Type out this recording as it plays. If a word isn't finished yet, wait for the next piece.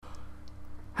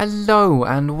Hello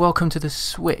and welcome to The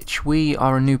Switch. We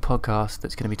are a new podcast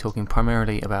that's going to be talking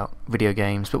primarily about video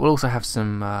games, but we'll also have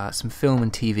some film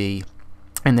and TV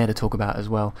in there to talk about as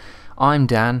well. I'm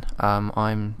Dan,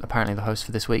 I'm apparently the host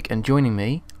for this week, and joining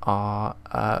me are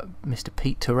Mr.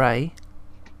 Pete Teray.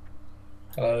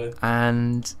 Hello.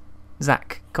 And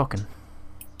Zach Cocken.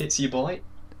 It's your boy.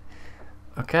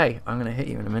 Okay, I'm going to hit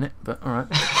you in a minute, but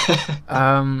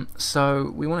alright.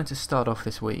 So we wanted to start off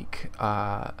this week,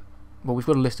 well, we've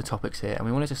got a list of topics here, and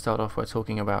we wanted to start off by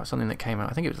talking about something that came out,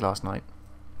 I think it was last night,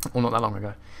 or not that long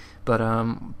ago, but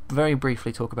very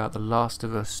briefly talk about The Last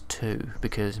of Us 2,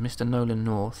 because Mr. Nolan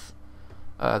North,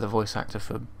 the voice actor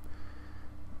for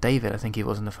David, I think he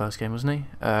was in the first game, wasn't he?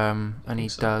 And he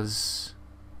does,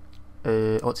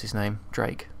 what's his name?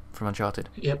 Drake from Uncharted.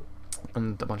 Yep.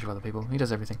 And a bunch of other people. He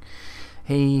does everything.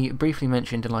 He briefly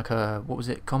mentioned in like a, what was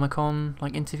it, Comic-Con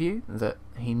like interview that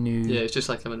he knew. Yeah, it's just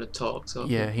like having a talk.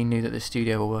 Yeah, he knew that the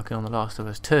studio were working on The Last of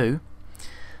Us 2.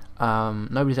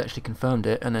 Nobody's actually confirmed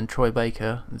it, and then Troy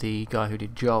Baker, the guy who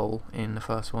did Joel in the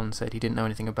first one, said he didn't know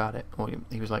anything about it, or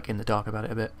he was like in the dark about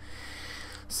it a bit.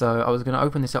 So I was going to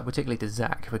open this up particularly to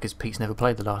Zach, because Pete's never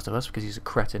played The Last of Us because he's a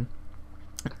cretin.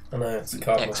 I know, it's a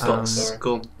cardinal Xbox.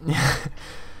 Cool.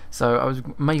 So I was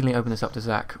mainly opening this up to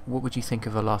Zach. What would you think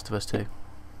of The Last of Us 2?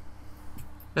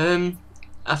 I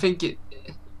think they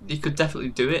could definitely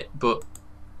do it, but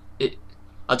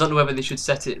I don't know whether they should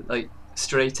set it like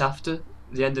straight after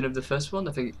the ending of the first one.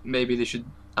 I think maybe they should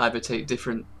either take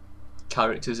different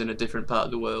characters in a different part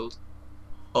of the world,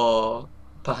 or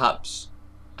perhaps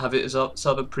have it as sort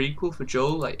of a prequel for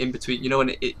Joel, like in between. You know,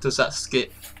 when it does that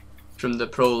skip from the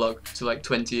prologue to like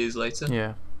 20 years later.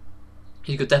 Yeah.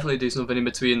 You could definitely do something in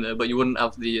between there, but you wouldn't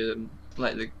have the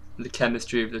the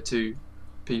chemistry of the two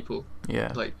people.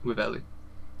 Yeah. Like with Ellie.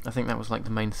 I think that was like the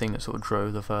main thing that sort of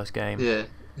drove the first game. Yeah.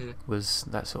 Was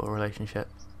that sort of relationship,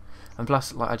 and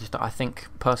plus, like I think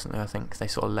they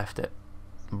sort of left it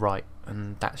right,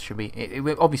 and that should be.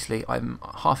 Obviously, I'm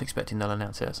half expecting they'll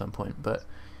announce it at some point, but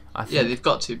I think, yeah, they've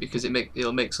got to, because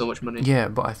it'll make so much money. Yeah,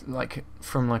 but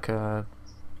from like a,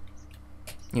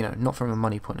 not from a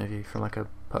money point of view, from like a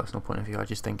personal point of view, I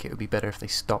just think it would be better if they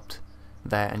stopped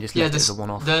there and just left it as a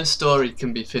one-off. Their story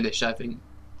can be finished, I think,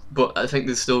 but I think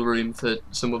there's still room for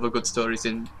some other good stories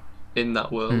in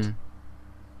that world.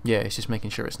 Yeah, it's just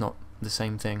making sure it's not the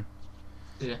same thing.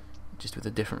 Yeah. Just with a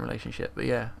different relationship. But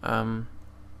yeah,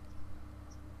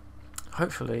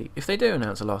 hopefully, if they do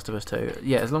announce The Last of Us 2,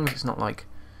 yeah, as long as it's not like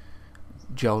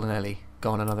Joel and Ellie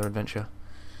go on another adventure.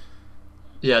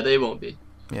 Yeah, they won't be.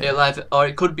 Yeah. Or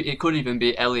it could even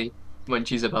be Ellie when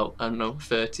she's about, I don't know,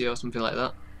 30 or something like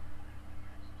that,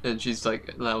 and she's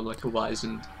like now like a wise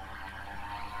and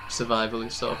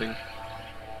survivalist sort of thing.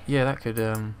 Yeah, that could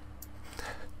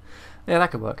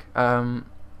that could work.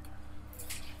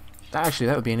 That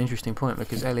would be an interesting point,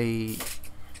 because Ellie,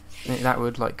 that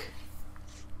would, like,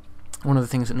 one of the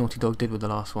things that Naughty Dog did with the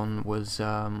last one was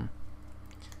I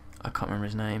can't remember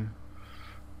his name.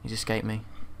 He's escaped me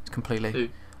completely. Who?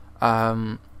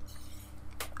 One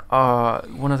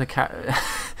of the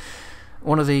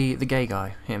one of the gay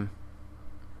guy, him.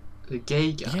 The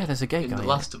gay guy? Yeah, there's a gay guy in The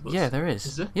Last of Us? Yeah, there is.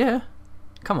 Is there? Yeah.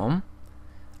 Come on.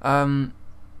 I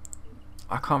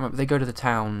can't remember. They go to the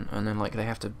town and then like they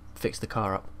have to fix the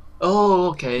car up. Oh,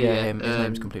 okay. Yeah, Yeah. him. His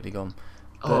name's completely gone.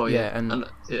 Oh, But, yeah. I know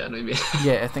what you mean.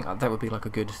 yeah, I think that would be like a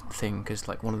good thing, because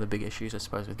like one of the big issues I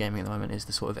suppose with gaming at the moment is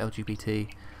the sort of LGBT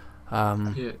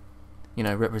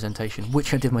Yeah. representation,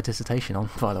 which I did my dissertation on,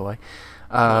 by the way.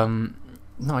 No,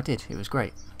 I did. It was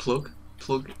great. Plug it.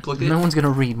 No one's going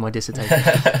to read my dissertation.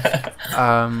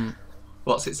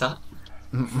 What's it at?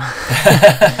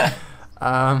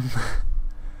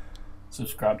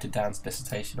 Subscribe to Dan's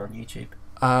dissertation on YouTube.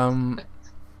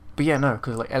 But yeah, no,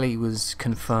 because like Ellie was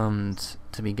confirmed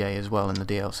to be gay as well in the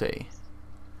DLC,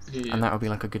 Yeah. and that would be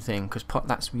like a good thing, because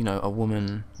that's a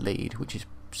woman lead, which is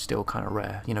still kind of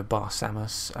rare. Bar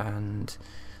Samus and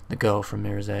the girl from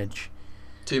Mirror's Edge.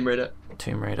 Tomb Raider.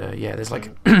 Yeah, there's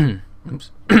like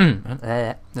oops,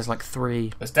 there's like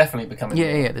 3. It's definitely becoming.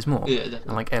 Yeah, there's more. Yeah, definitely.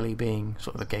 And like Ellie being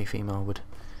sort of a gay female would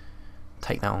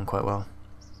take that on quite well,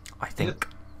 I think.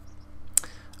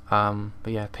 But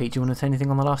yeah, Pete, do you want to say anything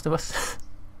on The Last of Us?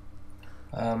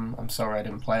 I'm sorry I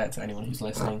didn't play it, to anyone who's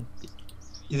listening.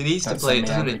 He needs Don't to play send it, me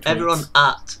doesn't angry it? tweets. Everyone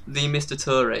at the Mr.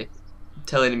 Torre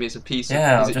telling him he's a piece of.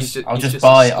 Yeah, he's I'll just just a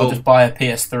buy scum. a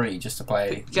PS3 just to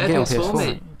play. Get a Yeah, PS4,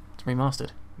 mate. It's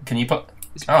remastered. Can you put?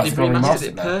 It's, Oh, they've it's got remastered remastered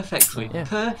it now. perfectly. Yeah.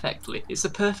 Perfectly. It's a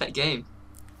perfect game.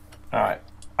 All right,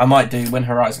 I might do when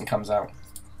Horizon comes out.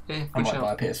 Yeah, I good might shout.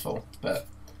 buy a PS4, but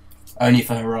only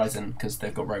for Horizon because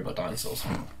they've got robot dinosaurs.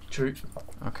 True.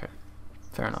 Okay,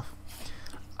 fair enough.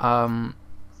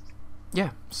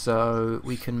 Yeah, so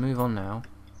we can move on now,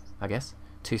 I guess,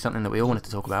 to something that we all wanted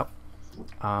to talk about.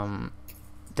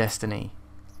 Destiny.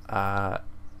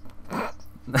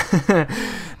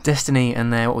 Destiny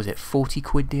and their, what was it, 40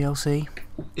 quid DLC?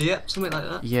 Yeah, something like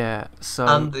that. Yeah, so...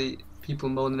 And the people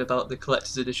moaning about the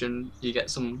collector's edition, you get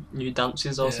some new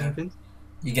dances or something.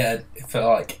 You get, for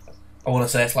like, I want to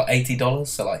say it's like $80,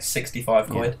 so like 65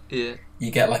 quid. Yeah.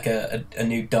 You get like a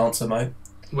new dancer mode.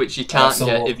 Which you can't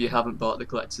get if you haven't bought the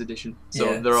collector's edition.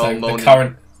 So they're all moaning.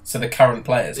 The current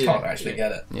players can't actually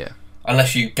get it. Yeah.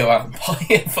 Unless you go out and buy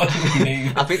it for a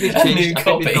new I think they've changed. I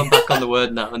think they've gone back on the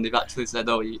word now, and they've actually said,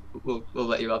 "Oh, we'll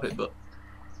let you have it." But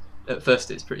at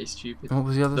first, it's pretty stupid. What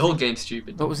was the other? The whole game's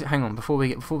stupid. What was it? Hang on, before we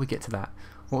get to that,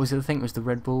 what was the other thing? It was the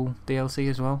Red Bull DLC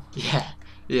as well? Yeah.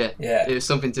 It was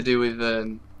something to do with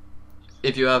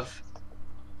if you have,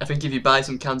 I think if you buy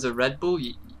some cans of Red Bull,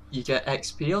 you get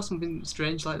XP or something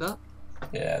strange like that.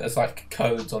 Yeah, there's like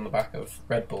codes on the back of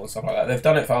Red Bull and stuff like that. They've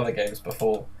done it for other games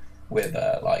before. With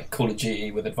like Call of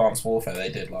Duty, with Advanced Warfare, they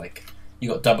did like you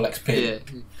got double XP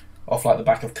off like the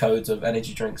back of codes of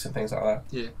energy drinks and things like that.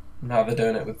 Yeah. Now they're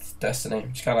doing it with Destiny,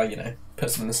 which kind of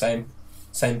puts them in the same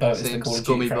boat as the Call of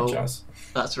Duty franchise.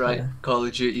 That's right, yeah. Call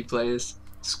of Duty players,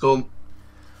 scum.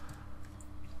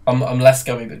 I'm less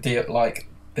scummy, but like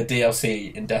the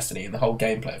DLC in Destiny and the whole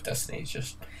gameplay of Destiny is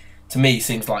just, to me,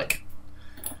 seems like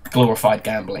glorified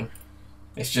gambling.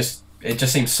 It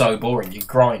just seems so boring. You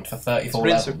grind for 34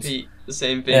 levels. Repeat the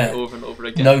same thing over and over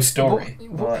again. No story.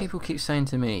 What people keep saying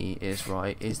to me is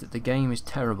that the game is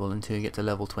terrible until you get to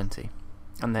level 20.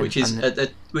 And then, which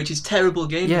is terrible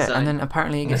game design. Yeah, and then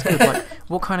apparently it gets good. Like,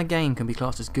 what kind of game can be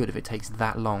classed as good if it takes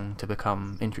that long to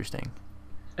become interesting?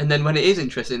 And then when it is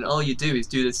interesting, all you do is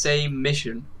do the same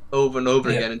mission over and over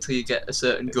again until you get a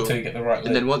certain gun. Until you get the right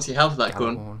and then once you have that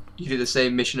gun, you do the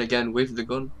same mission again with the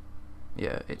gun.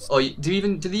 Yeah, it's. Or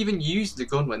do they even use the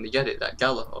gun when they get it? That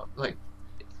Gala, or like.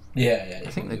 Yeah. I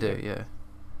think they do. Yeah.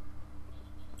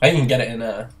 I think you can get it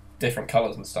in different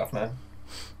colours and stuff now.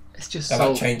 It's just they're so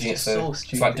like changing it so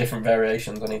stupid. It's like different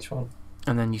variations on each one.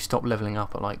 And then you stop leveling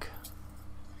up at like.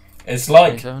 It's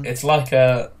like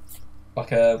a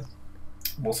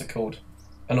what's it called?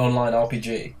 An online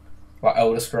RPG, like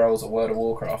Elder Scrolls or World of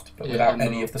Warcraft, but without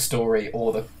any of the story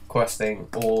or the questing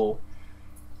or.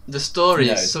 The story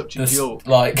is such a joke.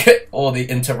 Like, or the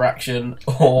interaction,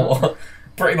 or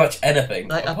pretty much anything.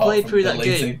 Like, I played through that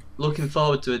game looking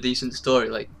forward to a decent story.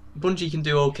 Like, Bungie can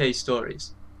do okay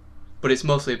stories, but it's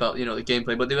mostly about, the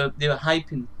gameplay. But they were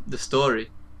hyping the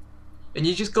story. And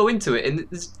you just go into it, and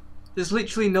there's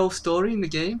literally no story in the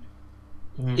game.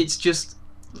 Mm. It's just,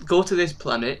 go to this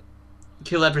planet,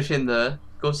 kill everything there,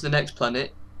 go to the next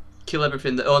planet, kill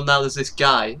everything there. Oh, now there's this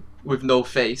guy with no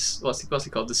face. What's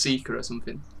he called? The Seeker or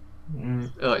something.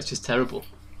 Mm. Oh, it's just terrible.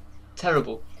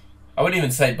 Terrible. I wouldn't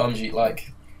even say Bungie,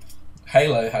 like,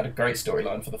 Halo had a great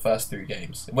storyline for the first 3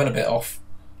 games. It went a bit off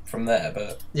from there,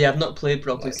 but... Yeah, I've not played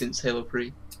properly since Halo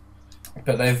 3.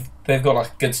 But they've got,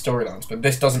 like, good storylines, but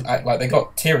this doesn't act like... They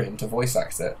got Tyrion to voice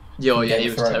act it. Yeah, he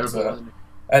was terrible.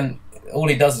 And all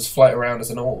he does is float around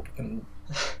as an orb and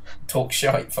talk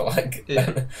shite for, like,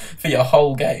 for your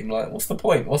whole game. Like, what's the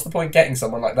point? What's the point getting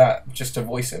someone like that just to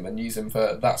voice him and use him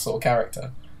for that sort of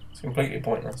character? It's completely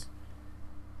pointless.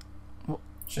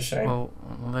 It's a shame. Well,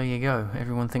 there you go.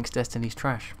 Everyone thinks Destiny's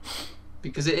trash.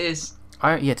 Because it is.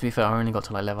 To be fair, I only got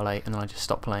to like level 8 and then I just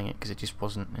stopped playing it because it just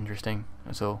wasn't interesting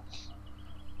at all.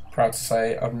 Proud to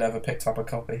say I've never picked up a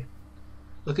copy.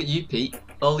 Look at you, Pete.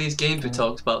 All these games we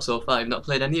talked about so far, you've not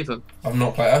played any of them. I've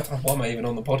not played. Why am I even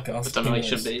on the podcast? I don't know. You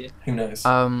should be. Who knows?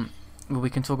 Well, we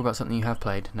can talk about something you have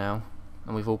played now,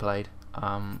 and we've all played,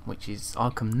 which is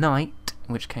Arkham Knight,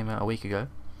 which came out a week ago.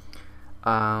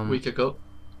 Week ago.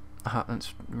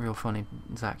 That's real funny,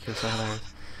 Zach. You're so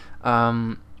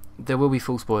hilarious. There will be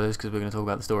full spoilers because we're going to talk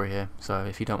about the story here. So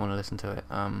if you don't want to listen to it,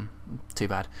 too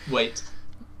bad. Wait.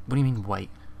 What do you mean wait?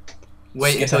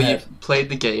 Wait until you've played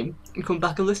the game and come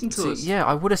back and listen to us. Yeah,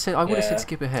 I would have said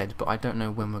skip ahead, but I don't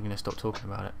know when we're going to stop talking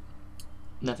about it.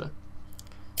 Never.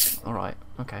 All right.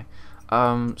 Okay.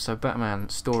 So Batman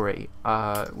story.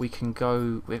 We can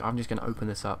go. I'm just going to open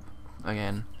this up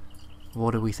again.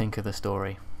 What do we think of the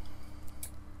story?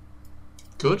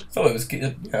 Good. I thought it was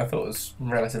good. Yeah, I thought it was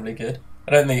relatively good.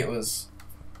 I don't think it was,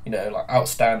 like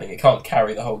outstanding. It can't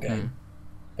carry the whole game,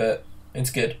 but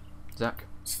it's good. Zach?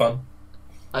 It's fun.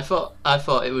 I thought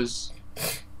it was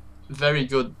very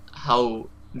good how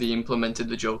they implemented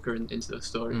the Joker into the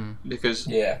story because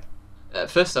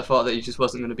at first I thought that he just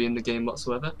wasn't going to be in the game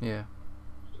whatsoever. Yeah.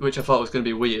 Which I thought was going to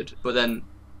be weird, but then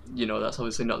that's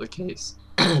obviously not the case.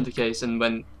 And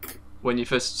when you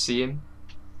first see him,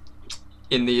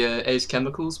 in the Ace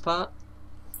Chemicals part.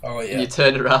 Oh And you yeah.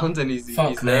 turn around and he's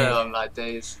Fuck there me. on like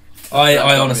days. I got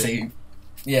me. honestly,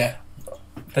 yeah.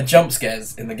 The jump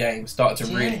scares in the game started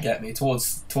to really Yeah. get me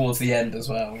towards the end as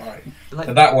well. Right. Like,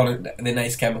 So that one, the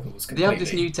Ace Chemicals, they completely. have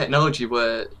this new technology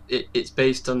where it's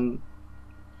based on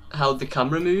how the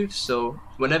camera moves. So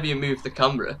whenever you move the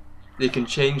camera, they can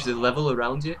change the level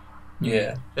around you,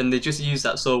 Yeah. and they just use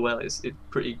that so well. It's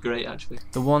pretty great actually.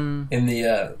 The one. In the.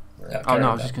 Oh no,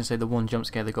 I was just gonna say the one jump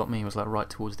scare that got me was like right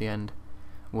towards the end,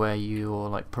 where you're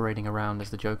like parading around as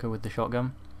the Joker with the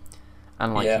shotgun,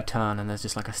 and like Yeah. you turn and there's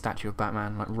just like a statue of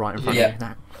Batman like right in front Yeah. of you.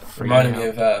 That freaked Reminded me me out.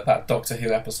 of that Doctor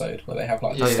Who episode where they have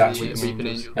like the Yeah, statues, Weeping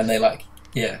Angels. and they like,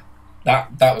 yeah.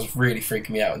 That was really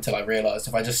freaking me out until I realised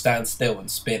if I just stand still and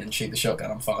spin and shoot the shotgun,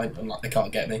 I'm fine, and like they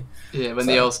can't get me. Yeah, when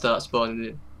they So- all start spawning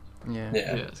in. Yeah.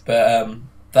 Yeah. Yeah. But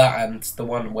that and the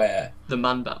one where The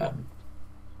Man Bat one, um,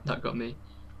 that got me.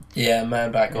 yeah,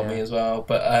 Man Bat got Yeah. me as well.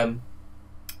 But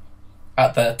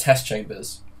at the test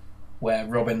chambers where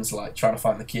Robin's like trying to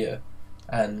find the cure,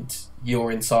 and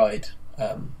you're inside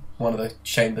one of the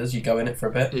chambers, you go in it for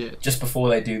a bit Yeah, just before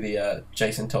they do the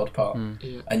Jason Todd part. Mm.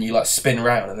 yeah. And you like spin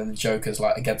around, and then the Joker's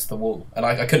like against the wall, and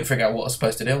I couldn't figure out what I was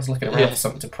supposed to do. I was looking around Yeah. for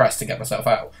something to press to get myself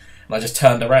out, and I just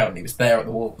turned around. And he was there at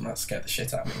the wall, and that scared the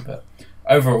shit out of me. But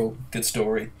overall, good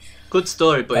story. Good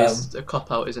story, but it's a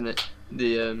cop out, isn't it?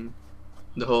 The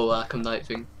whole Arkham Knight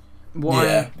thing. What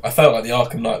Yeah, I felt like the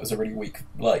Arkham Knight was a really weak.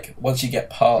 Like once you get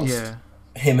past Yeah.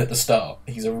 him at the start,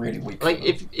 he's a really weak. Like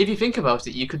villain. if you think about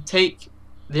it, you could take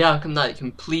the Arkham Knight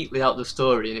completely out of the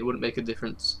story, and it wouldn't make a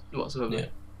difference whatsoever. Yeah.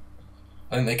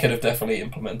 I think they could have definitely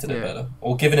implemented it Yeah. better,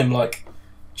 or given him like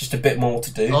just a bit more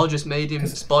to do. Or just made him,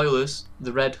 'Cause- spoilers,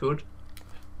 the Red Hood,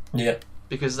 Yeah,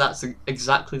 because that's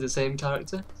exactly the same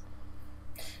character.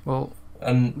 Well,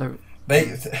 and no,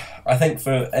 I think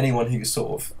for anyone who's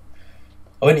sort of,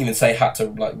 I wouldn't even say had to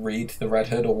like read the Red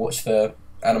Hood or watch the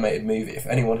animated movie. If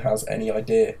anyone has any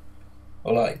idea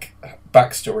or like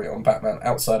backstory on Batman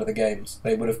outside of the games,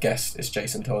 they would have guessed it's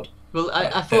Jason Todd. Well, Like,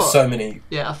 I there's thought, so many.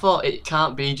 I thought it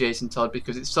can't be Jason Todd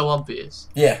because it's so obvious.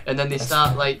 Yeah, And then they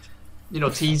start like,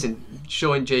 teasing,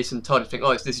 showing Jason Todd. And think,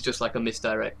 this is just like a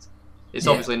misdirect. It's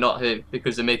Yeah. obviously not him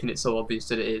because they're making it so obvious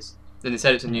that it is. Then they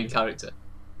said it's a new character.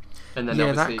 And then yeah,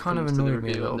 obviously that it kind of comes to the annoyed me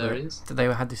a reveal little and there bit. it is. That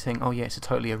they had this thing. Oh yeah, it's a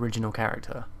totally original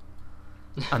character,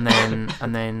 and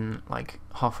then like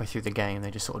halfway through the game,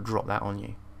 they just sort of drop that on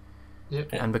you. Yep.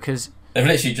 Yeah. And because they've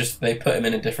literally just they put him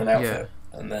in a different outfit,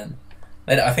 and then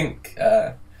I think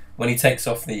when he takes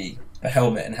off the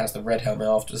helmet and has the red helmet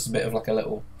after, it's a bit of like a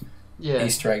little Yeah.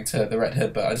 Easter egg to the Red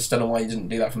Hood. But I just don't know why you didn't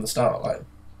do that from the start. Like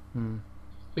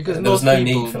Because there was most no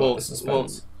people need for like, the suspense.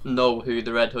 won't know who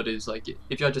the Red Hood is. Like,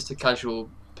 if you're just a casual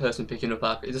person picking up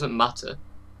Arkham, it doesn't matter.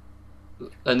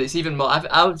 And it's even more.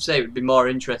 I would say it would be more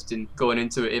interesting going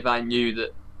into it if I knew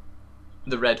that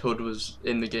the Red Hood was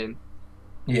in the game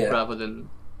Yeah, rather than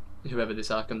whoever this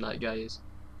Arkham Knight guy is.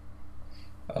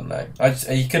 I don't know.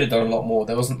 You could have done a lot more.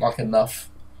 There wasn't like enough.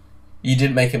 You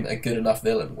didn't make him a good enough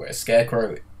villain. Where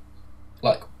Scarecrow,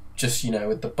 like just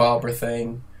with the Barbara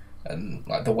thing, and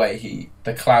like the way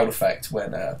the cloud effect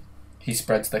when he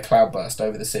spreads the cloud burst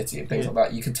over the city and things like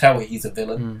that. You can tell he's a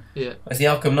villain. Yeah. As the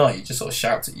Arkham Knight, he just sort of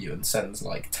shouts at you and sends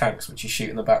like tanks which you shoot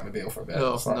in the Batmobile for a bit.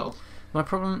 Oh It's like- no. my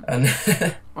problem, And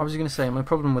I was going to say, my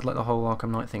problem with like the whole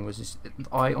Arkham Knight thing was just,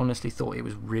 I honestly thought it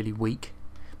was really weak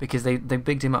because they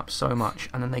bigged him up so much,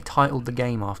 and then they titled the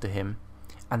game after him,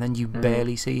 and then you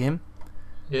barely see him.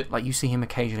 Yeah. Like you see him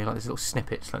occasionally, like there's little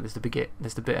snippets. Like there's the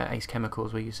bit at Ace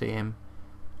Chemicals where you see him,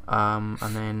 and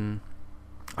then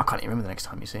I can't even remember the next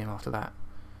time you see him after that.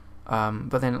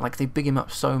 But then like they big him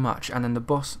up so much, and then the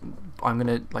boss, I'm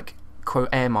gonna like quote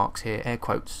air marks here, air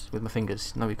quotes with my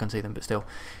fingers. Nobody can see them, but still,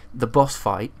 the boss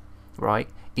fight, right,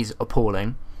 is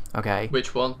appalling. Okay.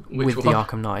 Which one? With the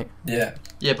Arkham Knight. yeah,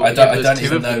 Yeah, but I don't there's two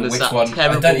even of them. know There's which that one.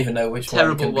 Terrible, I don't even know which one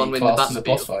terrible can one be in the classed as a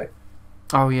boss Batmobile. fight.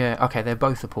 Oh yeah, okay, they're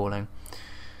both appalling.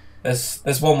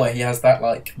 There's one where he has that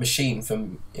like machine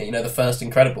from the first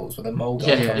Incredibles where the mold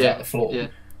Yeah, comes yeah, out the floor. yeah.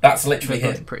 That's literally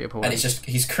They're both him, pretty appalling. and it's just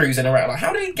he's cruising around like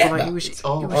how did he get Like, that? it was It's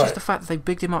all just right. the fact that they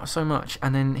bigged him up so much,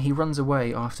 and then he runs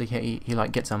away after he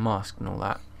like gets unmasked and all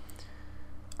that,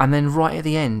 and then right at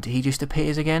the end he just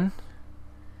appears again,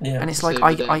 Yeah, and it's Save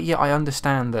like the day. I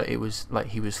understand that it was like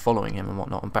he was following him and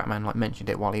whatnot, and Batman like mentioned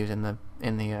it while he was in the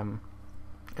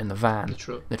van,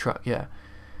 The truck. yeah,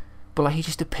 but like he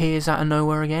just appears out of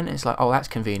nowhere again. It's like, oh, that's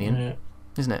convenient, Yeah.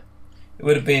 isn't it? It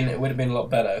would have been a lot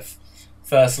better if,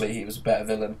 firstly, he was a better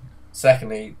villain.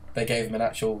 Secondly, they gave him an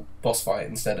actual boss fight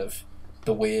instead of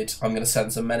the weird, I'm going to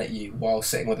send some men at you while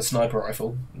sitting with a sniper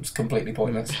rifle. It was completely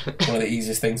pointless. One of the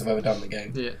easiest things I've ever done in the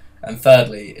game. Yeah. And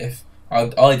thirdly, if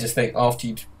I just think after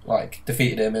you like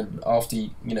defeated him and after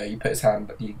you put his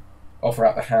hand, you offer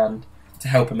out the hand to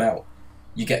help him out,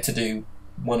 you get to do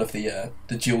one of the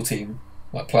dual team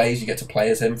like plays. You get to play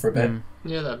as him for a bit.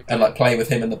 Yeah, that'd be cool. And like play with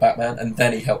him and the Batman, and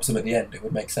then he helps him at the end. It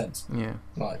would make sense. Yeah.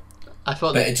 Like, I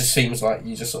thought but it just seems like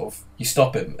you just sort of you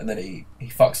stop him and then he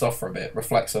fucks off for a bit,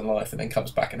 reflects on life, and then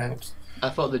comes back and helps. I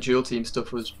thought the dual team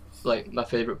stuff was like my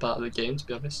favourite part of the game, to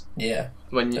be honest. Yeah,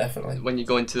 definitely. When you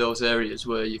go into those areas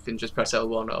where you can just press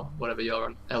L1 or whatever you're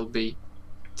on, LB,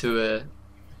 to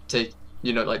take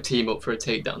like team up for a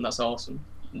takedown. That's awesome.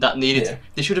 That needed. Yeah.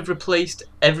 They should have replaced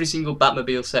every single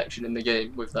Batmobile section in the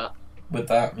game with that. With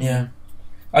that, yeah.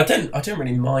 I didn't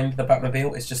really mind the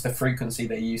Batmobile. It's just the frequency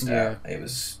they used. Yeah. It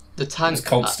was The tank. It was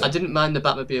constant. I didn't mind the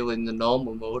Batmobile in the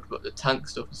normal mode, but the tank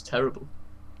stuff was terrible.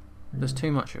 There's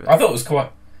too much of it. I thought it was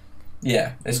quite.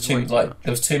 Yeah, There's too way too like much.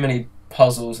 there was too many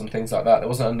puzzles and things like that. There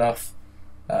wasn't enough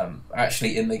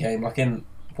actually in the game. Like in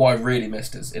what I really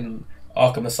missed is in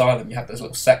Arkham Asylum, you had those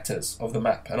little sectors of the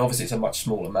map, and obviously it's a much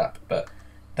smaller map, but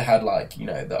they had like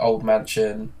the old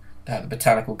mansion, they had the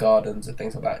botanical gardens and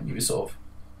things like that, and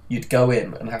you'd go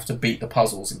in and have to beat the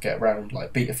puzzles and get around,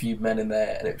 like beat a few men in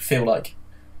there, and it would feel like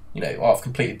I've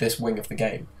completed this wing of the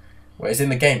game. Whereas in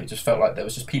the game, it just felt like there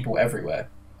was just people everywhere.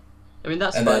 I mean,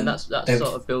 that's And fine. then That's they-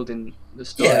 sort of building the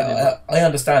story. Yeah, I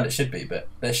understand it should be, but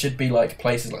there should be like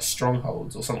places like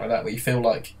strongholds or something like that where you feel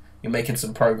like you're making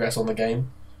some progress on the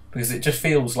game, because it just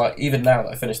feels like even now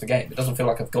that I finished the game, it doesn't feel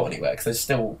like I've got anywhere because there's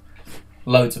still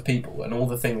loads of people and all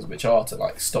the things which are to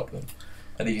like stop them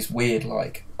are these weird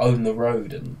like own the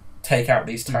road and take out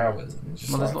these towers. And it's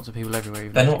just Well, there's like, lots of people everywhere.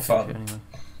 even they're if not you fun. do it Anyway.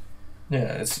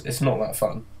 yeah, it's not that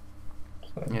fun.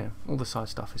 So, Yeah, all the side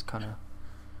stuff is kind of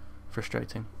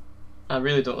frustrating. I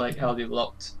really don't like how they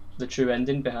locked the true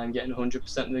ending behind getting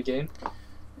 100% of the game,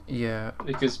 Yeah.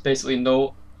 because basically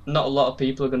not a lot of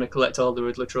people are going to collect all the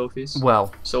Riddler trophies.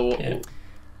 Well. So Yeah.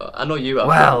 I know you have.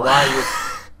 Well.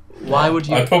 Why would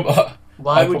you?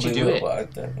 Why would you do it? But I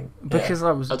don't think, Because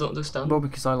I was. I don't understand. Well,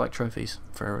 because I like trophies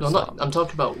for a No, start. I'm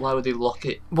talking about why would they lock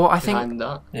it Well, I think behind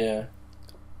that? yeah.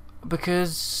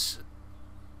 because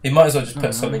He might as well just I put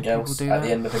don't know, something people else do at that.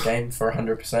 the end of the game for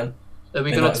 100%. Are we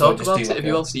They going might to as well talk just about do it? like Have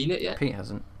you a- all seen it yet? Pete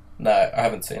hasn't. No, I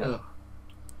haven't seen it. Oh.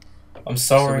 I'm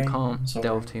sorry. So we can't I'm sorry.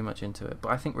 delve too much into it. But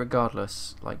I think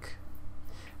regardless,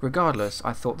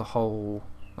 I thought the whole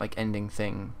ending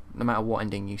thing, no matter what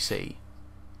ending you see,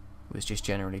 was just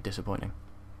generally disappointing.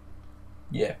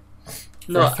 Yeah.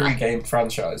 For No, a 3-game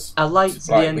franchise, I liked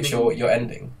the like ending. which you're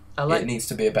ending, I like it needs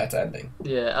to be a better ending.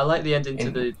 I like the ending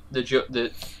to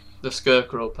the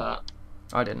Scarecrow part,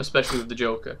 I didn't. especially with the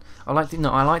Joker. I liked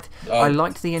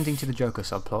the ending to the Joker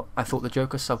subplot. I thought the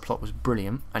Joker subplot was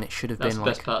brilliant, and it should have That's been the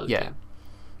best part of the yeah. game.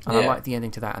 And I Yeah. liked the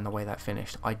ending to that and the way that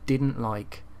finished. I didn't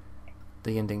like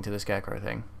the ending to the Scarecrow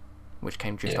thing, which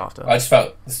came just Yeah. after. I just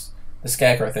felt the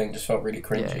Scarecrow thing just felt really Yeah,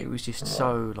 cringy. it was just Right.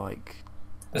 so like.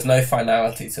 There's no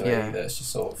finality to Yeah. it either. It's just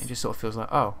sort It of just sort of feels like,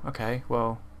 oh, okay,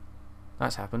 well,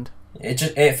 that's happened.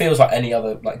 it feels like any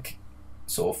other like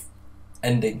sort of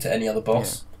ending to any other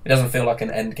boss. It doesn't feel like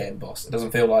an end game boss. It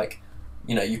doesn't feel like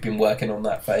you've been working on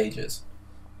that for ages.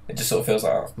 It just sort of feels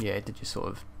like, oh, Yeah, it did just sort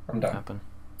of I'm done. happen.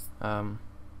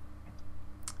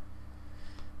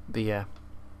 But yeah,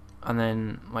 and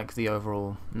then the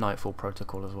overall Nightfall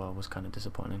protocol as well was kind of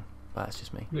disappointing. But that's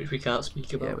just me. Which we can't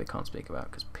speak about. Yeah, we can't speak about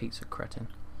because Pete's a cretin.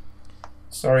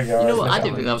 Sorry guys. You know what? if I didn't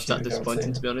I'm think that was on that YouTube, if you haven't disappointing,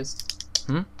 seen to be honest.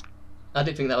 Hmm? I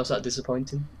didn't think that was that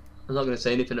disappointing. I'm not going to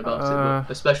say anything about it, Uh,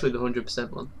 but especially the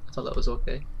 100% one. I thought that was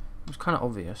okay. It was kind of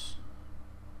obvious.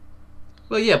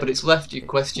 Well, yeah, but it's left you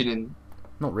questioning.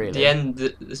 Not really. The end,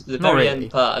 the Not very really.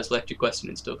 end part has left you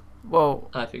questioning stuff. Well,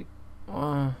 I think.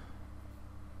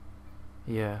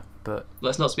 yeah, but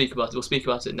Let's not speak about it. We'll speak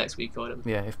about it next week or whatever.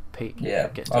 yeah, if Pete Yeah,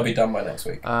 gets I'll to be it. done by next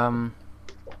week.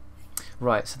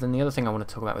 Right, so then the other thing I want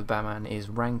to talk about with Batman is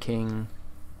ranking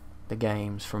the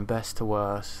games from best to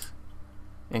worst,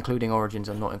 including Origins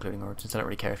and not including Origins. I don't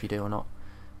really care if you do or not,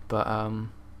 but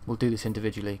we'll do this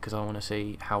individually because I want to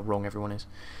see how wrong everyone is.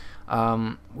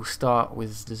 We'll start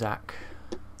with Zach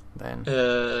then.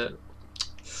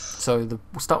 So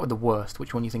we'll start with the worst.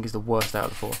 Which one do you think is the worst out of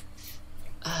the four?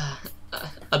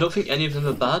 I don't think any of them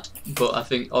are bad, but I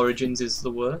think Origins is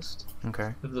the worst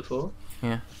Okay. of the four.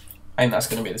 I think that's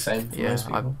going to be the same for Yeah, most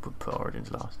I people. would put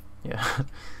Origins last. Yeah.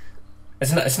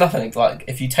 It's nothing like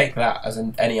if you take that as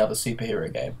in any other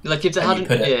superhero game, Like if there And you hadn't,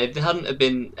 put it- if there hadn't have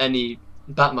been any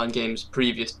Batman games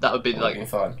previous, that would be it would like be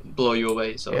fine. blow you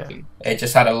away sort of Yeah. thing. It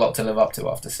just had a lot to live up to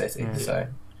after City. Yeah. So,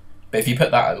 but if you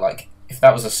put that at, if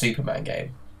that was a Superman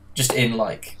game, just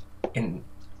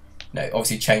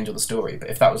obviously change all the story. But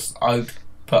if that was, I would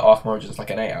put Arkham Origins like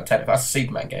an 8 out of 10. If that's a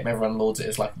Superman game, everyone lauds it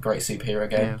as like a great superhero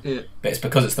game. Yeah. But it's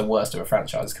because it's the worst of a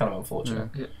franchise. It's kind of unfortunate.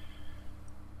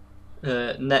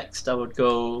 Next, I would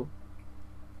go.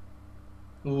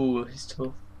 Ooh, it's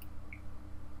tough.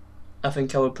 I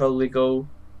think I would probably go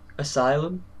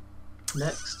Asylum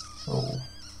next. Oh.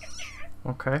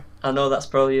 Okay. I know that's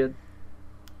probably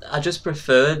I just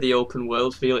prefer the open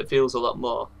world feel. It feels a lot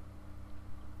more.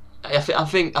 I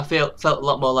think I felt a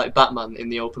lot more like Batman in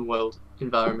the open world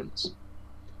environments.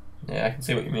 Yeah, I can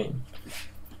see what you mean.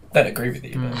 Don't agree with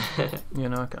you, but... You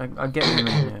know, I get what you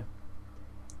mean, yeah.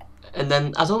 And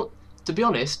then to be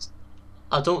honest,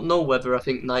 I don't know whether I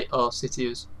think Night or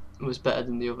City was better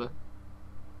than the other.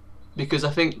 Because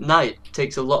I think Night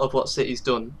takes a lot of what City's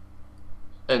done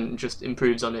and just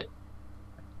improves on it.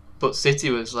 But City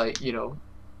was like, you know,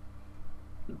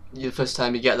 the first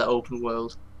time you get that open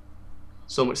world,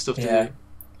 so much stuff to do.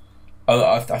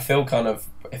 I feel kind of,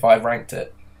 if I ranked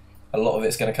it, a lot of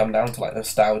it's going to come down to like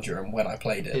nostalgia and when I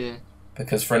played it. Yeah.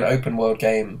 Because for an open world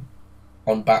game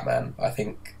on Batman, I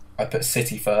think I put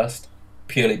City first,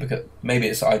 purely because maybe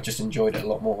I just enjoyed it a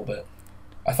lot more, but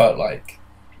I felt like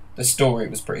the story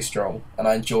was pretty strong, and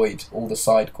I enjoyed all the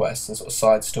side quests and sort of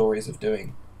side stories of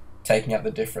taking out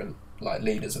the different like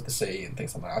leaders of the city and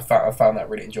things like that. I found that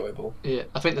really enjoyable. Yeah,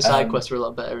 I think the side quests were a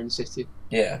lot better in City.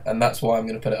 Yeah, and that's why I'm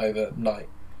going to put it over Night.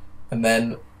 And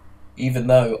then, even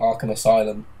though Arkham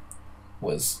Asylum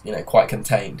was, you know, quite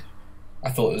contained, I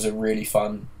thought it was a really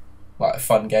fun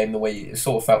game. The way it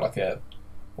sort of felt like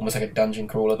almost like a dungeon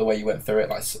crawler. The way you went through it,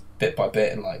 like bit by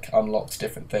bit, and like unlocked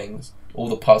different things. All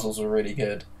the puzzles were really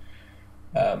good.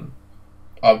 I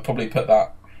would probably put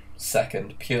that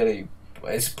second. Purely,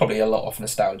 it's probably a lot off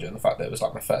nostalgia and the fact that it was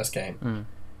like my first game.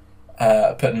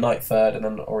 Put Night third, and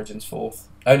then Origins fourth.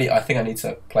 I think I need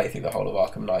to play through the whole of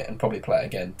Arkham Knight and probably play it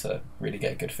again to really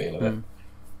get a good feel of it.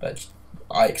 But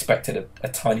I expected a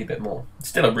tiny bit more. It's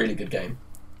still a really good game.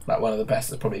 Like one of the best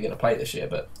that's probably going to play this year,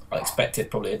 but I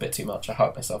expected probably a bit too much. I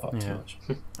hyped myself up too much.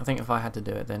 I think if I had to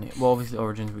do it, then obviously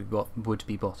Origins would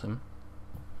be bottom.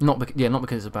 Not because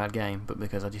it's a bad game, but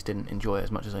because I just didn't enjoy it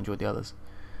as much as I enjoyed the others.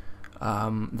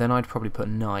 Then I'd probably put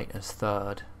Night as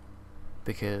third,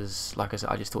 because, like I said,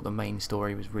 I just thought the main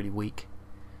story was really weak,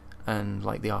 and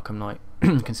like the Arkham Knight,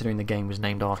 considering the game was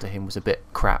named after him, was a bit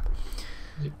crap.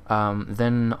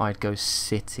 Then I'd go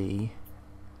City,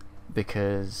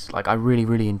 because like I really,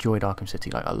 really enjoyed Arkham City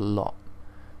like a lot.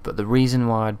 But the reason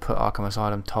why I'd put Arkham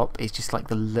Asylum top is just like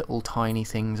the little tiny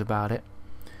things about it.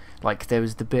 Like there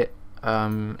was the bit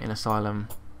in Asylum,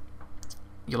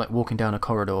 you're like walking down a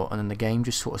corridor and then the game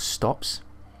just sort of stops.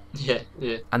 Yeah.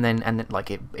 And then like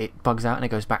it bugs out and it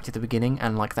goes back to the beginning,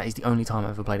 and like that is the only time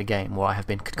I've ever played a game where I have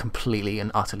been completely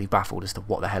and utterly baffled as to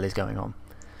what the hell is going on.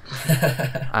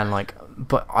 And like,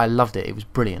 but I loved it. It was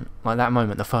brilliant. Like that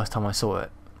moment, the first time I saw it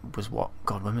was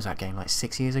when was that game? Like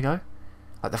 6 years ago.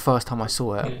 Like the first time I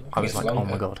saw it, I was like, oh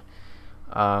my god.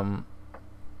 And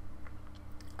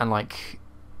like,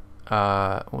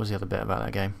 what was the other bit about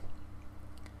that game?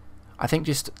 I think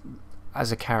just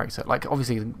as a character, like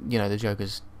obviously, you know, the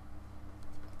Joker's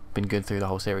been good through the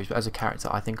whole series, but as a character,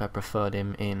 I think I preferred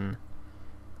him in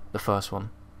the first one.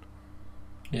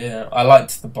 Yeah, I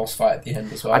liked the boss fight at the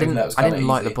end as well. I didn't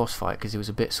like the boss fight because it was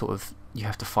a bit sort of, you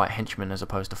have to fight henchmen as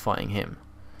opposed to fighting him.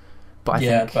 But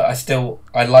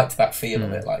I liked that feel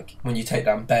of it. Like when you take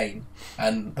down Bane,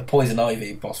 and the Poison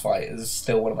Ivy boss fight is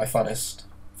still one of my funnest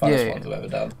ones I've ever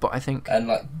done. But I think, and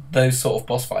like those sort of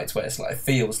boss fights where it's like, it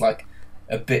feels like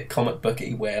a bit comic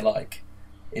booky, where like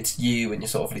it's you and you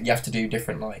have to do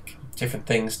different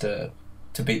things to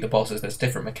beat the bosses. There's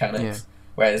different mechanics. Yeah.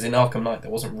 Whereas in Arkham Knight there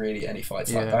wasn't really any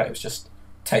fights like that. It was just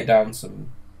take down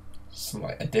some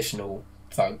like additional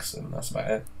thugs, and that's about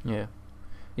it.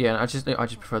 Yeah, I just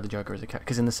prefer the Joker as a character,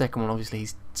 because in the second one obviously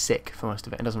he's sick for most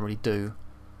of it and doesn't really do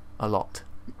a lot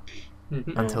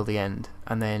until the end,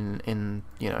 and then in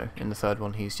the third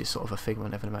one he's just sort of a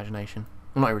figment of an imagination.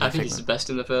 Well, not really. I think he's the best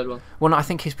in the third one. Well, no, I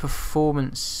think his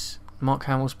performance, Mark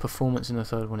Hamill's performance in the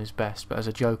third one is best, but as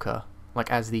a Joker,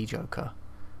 like as the Joker,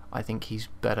 I think he's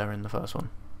better in the first one.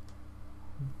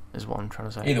 Is what I'm trying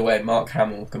to say. Either way, Mark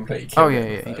Hamill completely killed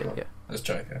it. He did, as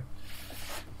Joker.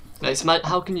 It's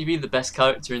how can you be the best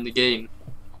character in the game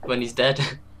when he's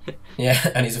dead? Yeah,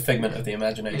 and he's a figment of the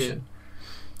imagination.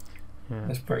 Yeah.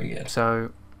 That's pretty good.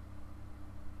 So,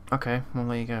 okay, well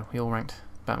there you go. We all ranked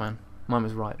Batman. Mine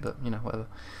was right, but whatever.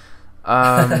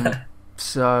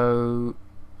 So,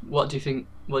 what do you think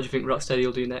Rocksteady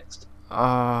will do next?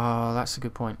 That's a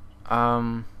good point.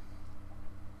 Well,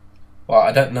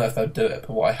 I don't know if they'll do it,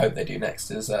 but what I hope they do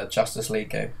next is a Justice League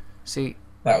game. See,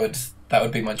 that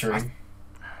would be my dream.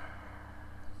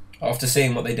 After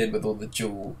seeing what they did with all the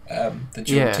dual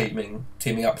Yeah.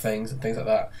 teaming up things and things like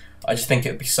that, I just think it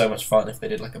would be so much fun if they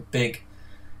did like a big,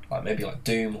 like maybe like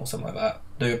Doom or something like that.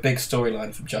 Do a big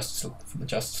storyline from the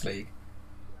Justice League,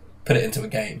 put it into a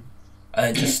game,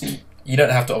 and just you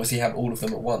don't have to obviously have all of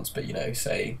them at once, but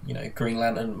say Green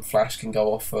Lantern and Flash can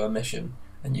go off for a mission,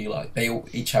 and they all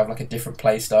each have like a different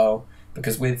play style,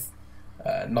 because with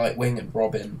Nightwing and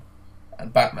Robin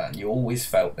and Batman, you always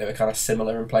felt they were kind of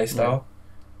similar in play style.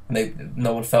 And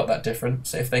no one felt that different.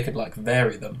 So if they could like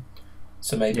vary them,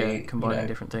 so maybe combining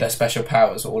different things, their special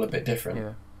powers are all a bit different.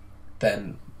 Yeah.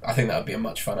 Then I think that would be a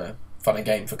much funner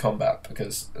game for combat,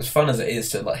 because as fun as it is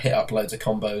to like hit up loads of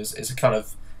combos, it's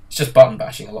just button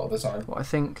bashing a lot of the time. Well, I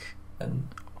think And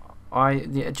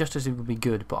Justice League would be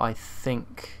good, but I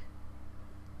think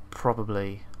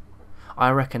I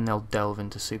reckon they'll delve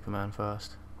into Superman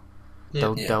first. Yeah,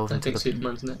 They'll delve I into think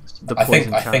Superman's next. the I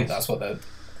poison think chalice. that's what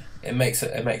it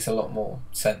makes a lot more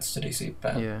sense to do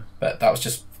Superman. Yeah. But that was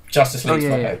just Justice League.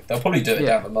 They'll probably do it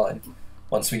Yeah. down the line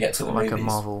once we get to the like movies. a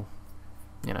Marvel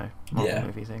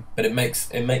movie thing. But it makes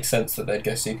sense that they'd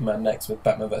go Superman next, with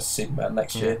Batman vs Superman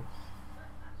next year.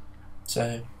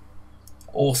 So,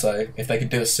 also, if they could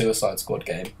do a Suicide Squad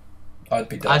game, I'd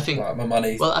be done. I think- my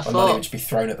money would just be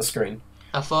thrown at the screen.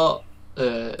 I thought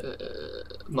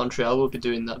Montreal would be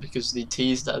doing that because they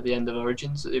teased at the end of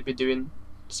Origins that they'd be doing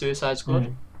Suicide Squad.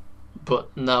 Mm.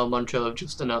 But now Montreal have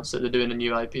just announced that they're doing a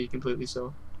new IP completely.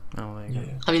 So Oh, there you go.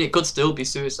 Yeah. I mean, it could still be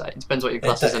Suicide. It depends what your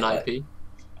class as an IP.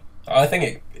 I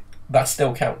think that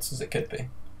still counts as it could be,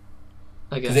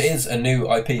 I guess. because it is a new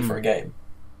IP for a game,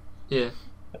 Yeah,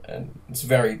 and it's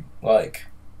very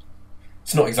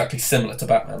it's not exactly similar to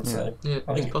Batman, so yeah,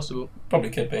 I think it's possible. probably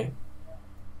could be.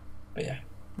 But yeah,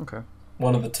 Okay.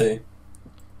 one of the two.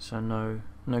 So no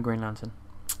Green Lantern.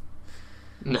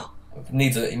 No, He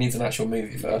needs an actual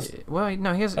movie first, Well,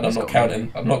 no, he has. and I'm not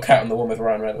counting the one with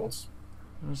Ryan Reynolds.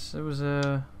 It was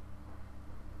a.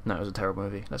 No, it was a terrible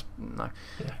movie. No.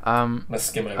 Yeah. Let's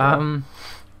skim over it.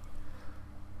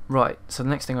 Right. So the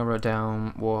next thing I wrote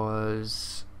down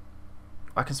was,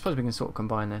 I suppose we can sort of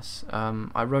combine this.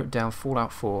 I wrote down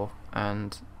Fallout 4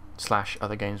 and /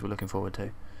 other games we're looking forward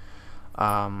to.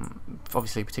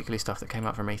 Obviously, particularly stuff that came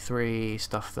out from E3,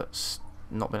 stuff that's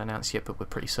not been announced yet, but we're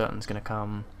pretty certain is going to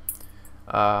come.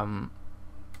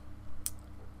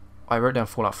 I wrote down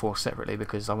Fallout 4 separately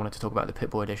because I wanted to talk about the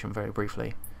Pip-Boy edition very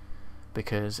briefly,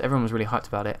 because everyone was really hyped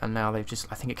about it, and now they've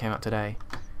I think it came out today,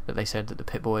 that they said that the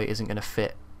Pip-Boy isn't going to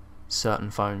fit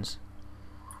certain phones.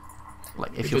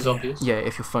 Like if which was obvious. Yeah,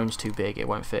 if your phone's too big, it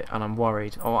won't fit, and I'm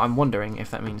wondering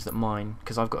if that means that mine,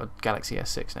 because I've got a Galaxy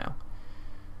S6 now.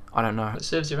 I don't know. It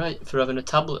serves you right for having a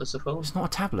tablet as a phone. It's not a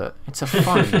tablet, it's a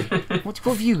phone. What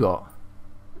have you got?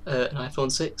 An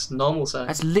iPhone 6, normal size.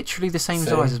 That's literally the same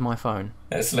size as my phone.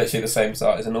 It's literally the same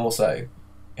size, and also,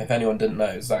 if anyone didn't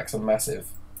know, Zach's a massive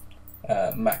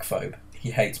Mac phobe.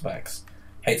 He hates Macs.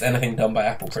 Hates anything done by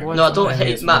Apple. Pretty much. No, I don't Only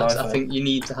hate uses Macs. an I iPhone. think you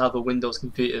need to have a Windows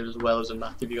computer as well as a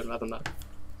Mac if you're going to have a Mac.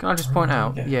 Can I just point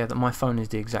out, Yeah. that my phone is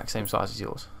the exact same size as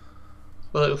yours?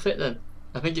 Well, it'll fit then.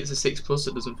 I think it's a 6 Plus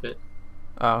that doesn't fit.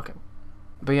 Oh, okay.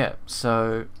 But yeah,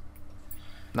 so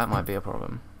that might be a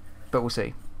problem, but we'll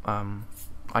see. I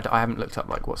haven't looked up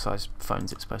like what size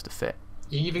phones it's supposed to fit.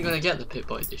 Are you even going to get the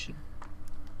Pip-Boy edition?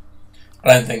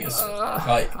 I don't think it's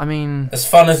like I mean, as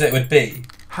fun as it would be.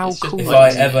 how It's just cool? If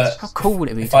like- How cool would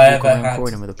it be if to I walk ever around had-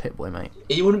 Croydon with a Pip-Boy, mate?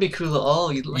 It wouldn't be cool at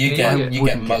all. You'd, like, You get- I you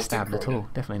wouldn't get mugged stabbed in at Croydon. all.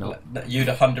 Definitely not. You'd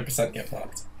 100% get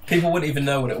mugged. People wouldn't even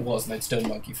know what it was, and they'd still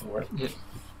mug you for it Yeah.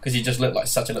 because you just look like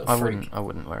such a little I freak.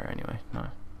 wouldn't wear it anyway. No.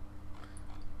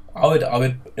 I would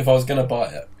if I was gonna buy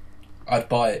it, I'd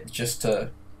buy it just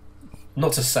to,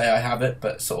 not to say I have it,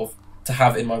 but sort of to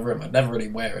have in my room. I'd never really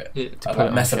wear it. Yeah. I'd Put it like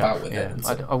on mess the about shelf, with yeah. it. And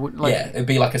so, I would like yeah, it'd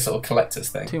be like a sort of collector's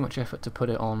thing. too much effort to put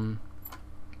it on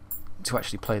to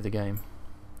actually play the game.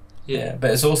 Yeah,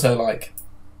 but it's also like,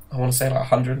 I want to say like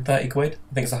 130 quid.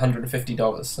 I think it's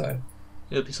 $150. So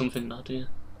It'll be something mad, yeah.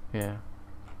 Yeah.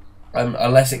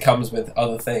 unless it comes with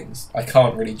other things, I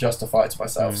can't really justify to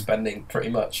myself spending pretty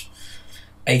much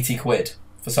 80 quid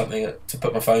for something to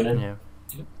put my phone in. Yeah.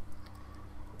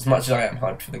 As much as I am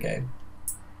hyped for the game.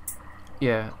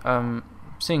 Yeah.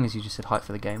 Seeing as you just said hype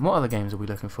for the game, what other games are we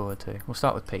looking forward to? We'll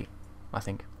start with Pete, I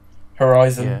think.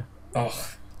 Horizon. Yeah.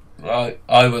 Oh,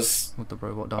 I was With the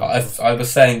robot dinosaurs. I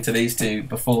was saying to these two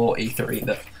before E3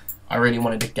 that I really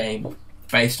wanted a game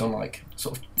based on like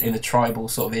sort of in the tribal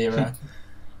sort of era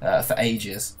for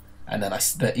ages, and then the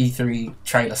E3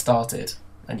 trailer started,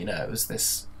 and it was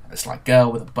this like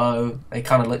girl with a bow. They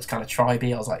kind of looked kind of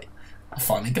tribey. I was like, I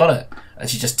finally got it. And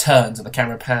she just turns and the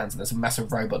camera pans and there's a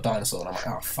massive robot dinosaur and I'm like,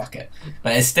 oh, fuck it.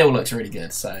 But it still looks really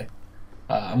good, so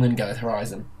I'm going to go with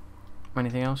Horizon.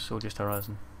 Anything else, or just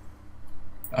Horizon?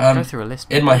 Go Go through a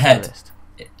list. in my head.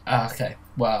 Okay,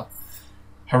 well,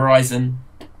 Horizon,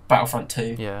 Battlefront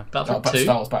 2. Yeah. Battlefront 2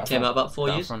 Star Wars Battlefront. came out about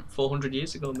 400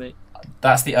 years ago, mate.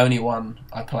 That's the only one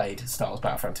I played, Star Wars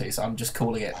Battlefront 2, so I'm just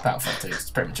calling it Battlefront 2.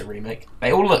 It's pretty much a remake.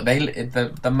 They all look,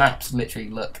 the maps literally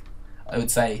look, I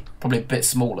would say, probably a bit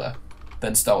smaller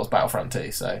than Star Wars Battlefront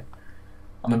 2, so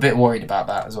I'm a bit worried about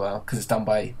that as well, because it's done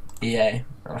by EA,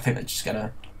 and I think they're just going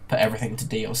to put everything into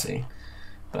DLC.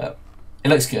 But it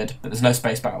looks good, but there's no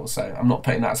space battles, so I'm not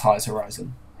putting that as high as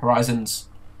Horizon. Horizon's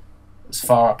as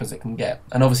far up as it can get,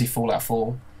 and obviously Fallout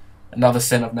 4. Another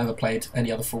sin, I've never played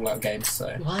any other Fallout games,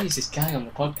 so... Why is this guy on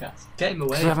the podcast? Get him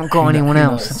away. We haven't got anyone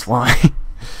else, that's why.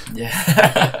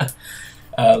 Yeah.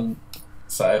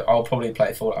 So I'll probably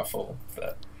play Fallout 4,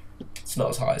 but it's not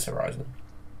as high as Horizon.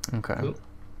 Okay. Cool.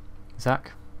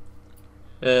 Zach?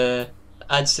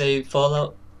 I'd say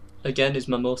Fallout, again, is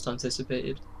my most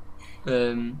anticipated.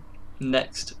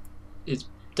 Next is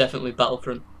definitely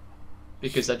Battlefront,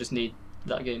 because I just need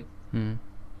that game.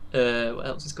 What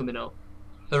else is coming out?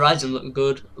 Horizon looked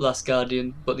good, Last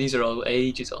Guardian, but these are all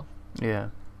ages off.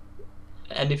 Yeah.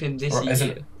 Anything this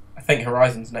year? I think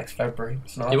Horizon's next February.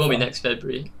 It won't be next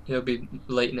February. It'll be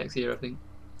late next year, I think.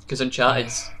 Because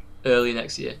Uncharted's early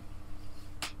next year.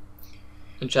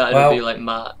 Uncharted will be like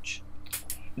March.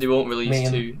 They won't release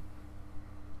two.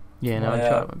 Yeah, no, my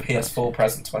Uncharted. PS4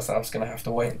 present to myself is going to have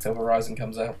to wait until Horizon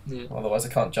comes out. Yeah. Otherwise, I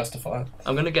can't justify it.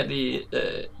 I'm going to get the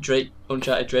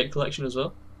Uncharted Drake collection as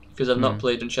well. Because I've not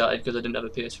played Uncharted because I didn't have a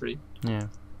PS3. Yeah.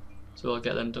 So I'll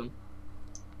get them done.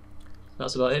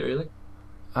 That's about it, really.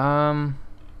 Hang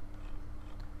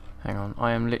on,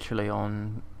 I am literally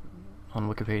on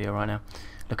Wikipedia right now,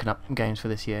 looking up games for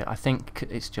this year. I think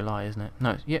it's July, isn't it?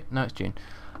 No, it's June.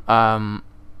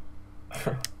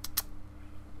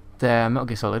 There, Metal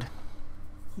Gear Solid,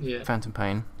 Yeah. Phantom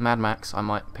Pain, Mad Max. I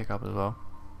might pick up as well,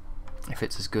 if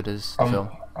it's as good as the film.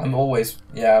 I'm always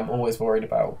worried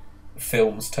about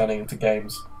films turning into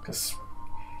games because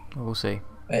We'll see.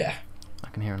 yeah, I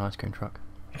can hear an ice cream truck.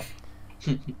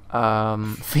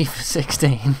 FIFA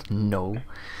 16, no.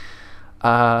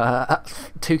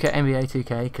 2K, NBA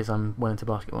 2K, because I'm well into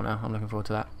basketball now. I'm looking forward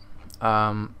to that.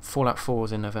 Fallout 4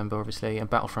 is in November, obviously, and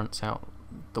Battlefront's out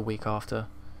the week after,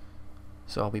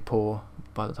 so I'll be poor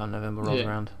by the time November rolls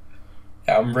around.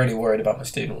 Yeah, I'm really worried about my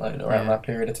student loan around that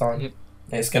period of time. Yep.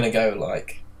 It's going to go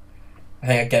like, I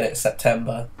think I get it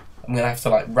September. I'm going to have to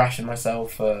like ration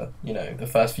myself for, the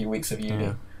first few weeks of uni.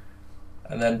 Yeah.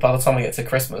 And then by the time I get to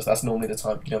Christmas, that's normally the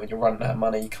time, when you're running out of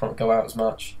money, you can't go out as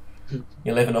much.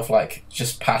 You're living off like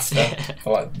just pasta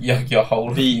for like your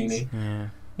whole uni. Yeah.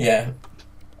 Yeah.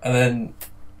 And then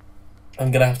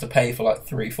I'm going to have to pay for like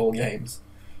 3-4 games.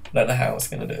 I don't know how it's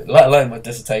going to do it, let alone my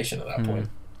dissertation at that point.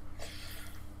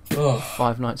 Oh.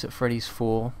 Five Nights at Freddy's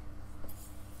 4.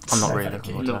 I'm not really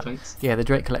looking forward to that. Thanks. Yeah, the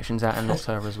Drake collection's out in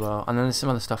October as well. And then there's some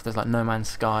other stuff. There's like No Man's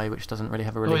Sky, which doesn't really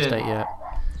have a release date yet.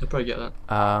 I'll probably get that.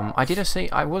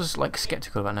 I was like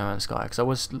skeptical about No Man's Sky because I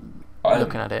was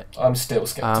looking at it. I'm still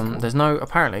skeptical. There's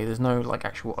no like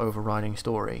actual overriding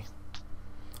story.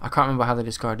 I can't remember how they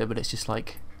described it, but it's just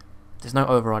like there's no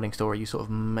overriding story. You sort of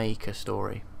make a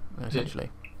story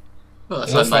essentially. Well,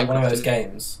 it looks like one of those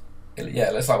games.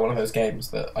 Yeah, it's like one of those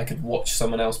games that I could watch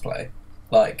someone else play,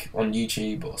 like on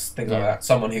YouTube or things like that.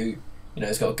 Someone who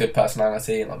has got a good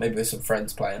personality and like maybe with some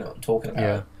friends playing it and talking about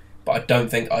it. But I don't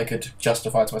think I could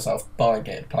justify to myself buying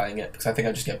it and playing it because I think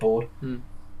I just get bored.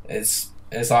 It's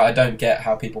like I don't get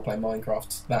how people play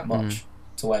Minecraft that much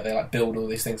to where they like build all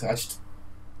these things.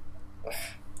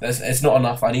 It's not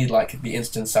enough. I need like the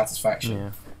instant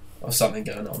satisfaction of something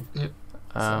going on.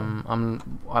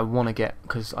 I want to get,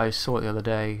 because I saw it the other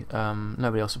day.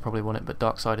 Nobody else will probably want it, but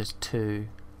Darksiders 2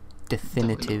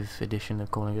 Definitive Edition, they're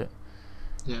calling it.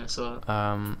 Yeah, so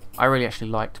I really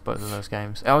actually liked both of those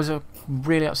games. I was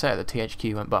really upset that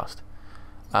THQ went bust.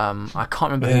 I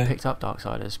can't remember who picked up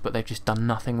Darksiders, but they've just done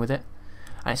nothing with it,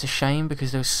 and it's a shame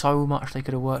because there's so much they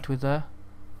could have worked with there.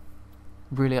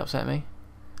 Really upset me.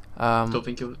 don't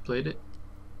think you've played it.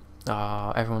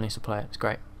 Everyone needs to play it. It's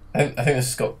great. I think this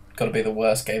has got to be the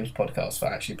worst games podcast for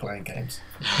actually playing games.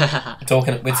 We talk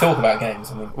about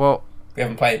games. I mean, we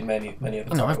haven't played many of the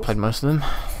titles. No, I've played most of them.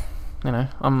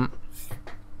 I'm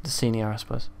the senior, I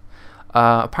suppose.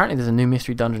 Apparently, there's a new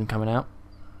mystery dungeon coming out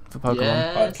for Pokemon.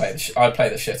 Yes. I'd play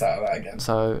the shit out of that again.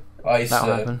 So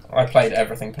that'll happen. I played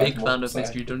everything. Big fan of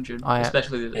Mystery Dungeon,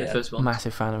 especially the first one.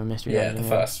 Massive fan of a mystery dungeon. The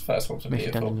first one's Mystery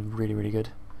beautiful. Dungeon is really, really good.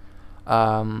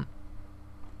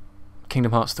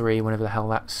 Kingdom Hearts 3, whenever the hell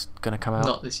that's going to come out.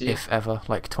 Not this year. If ever,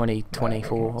 like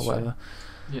 2024 or whatever.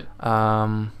 Yeah.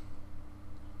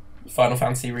 Final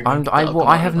Fantasy remake.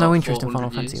 I have no interest in 400 Final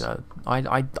Fantasy years.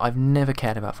 though. I've never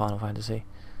cared about Final Fantasy.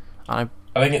 I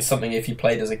think it's something if you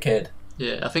played as a kid,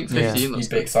 Yeah, I think 15 you'd looks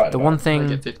be good. excited. The about one it. I thing,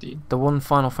 get 15. the one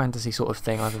Final Fantasy sort of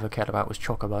thing I've ever cared about was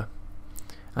Chocobo,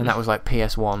 and that was like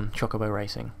PS1 Chocobo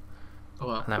Racing, Oh,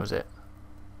 wow. and that was it.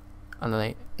 And then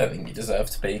I don't think you deserve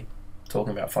to be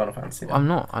talking about Final Fantasy. Then. I'm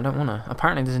not. I don't want to.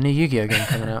 Apparently, there's a new Yu-Gi-Oh game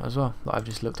coming out as well that I've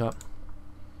just looked up.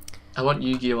 I want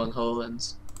Yu-Gi-Oh on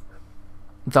HoloLens.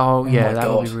 Oh yeah, my that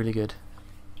would be God. really good.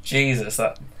 Jesus,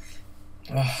 that.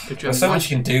 Could you There's so much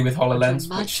you can do with HoloLens,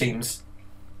 imagine? which seems.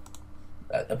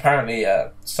 Apparently,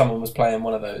 someone was playing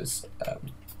one of those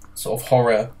sort of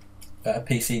horror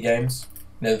PC games.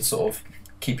 You know, the sort of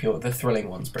the thrilling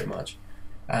ones, pretty much.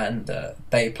 And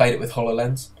they played it with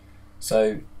HoloLens,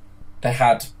 so they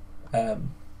had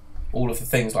all of the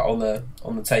things like on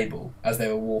the table as they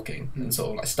were walking, and sort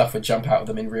of like stuff would jump out of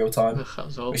them in real time, Ugh, that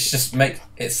was awful. which just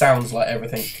it sounds like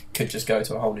everything could just go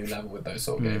to a whole new level with those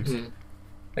sort of games. Mm.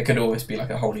 It could almost be like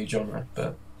a whole new genre,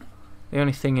 but The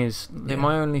only thing is, Yeah.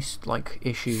 my only like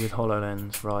issue with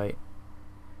HoloLens, right,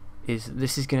 is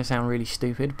this is going to sound really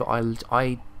stupid, but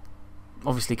I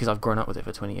obviously because I've grown up with it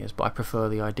for 20 years, but I prefer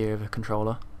the idea of a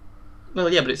controller. Well,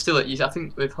 yeah, but it's still. I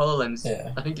think with HoloLens,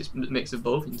 Yeah. I think it's a mix of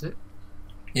both, isn't it?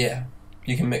 yeah,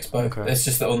 you can mix both. Okay. It's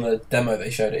just that on the demo they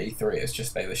showed at E3, it's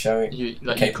just they were showing. You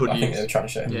I think they were trying to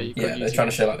show. Yeah, you could they're use trying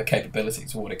it. to show like the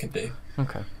capabilities of what it could do.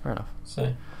 Okay, fair enough.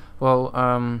 So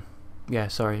Well, yeah,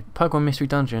 sorry. Pokemon Mystery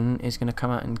Dungeon is going to come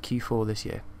out in Q4 this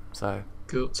year. So,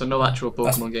 Cool. So no actual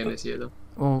That's- Pokemon game this year, though.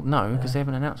 well, no, because Yeah. they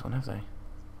haven't announced one, have they?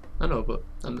 I know, but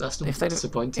that's not If they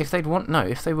disappointing. If they were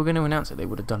going to announce it, they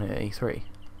would have done it at E3.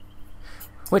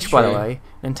 Which, by the True. way,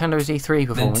 Nintendo's E3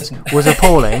 performance was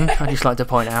appalling. I'd just like to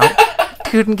point out.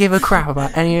 Couldn't give a crap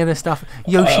about any of the stuff.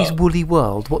 Yoshi's Woolly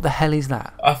World. What the hell is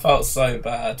that? I felt so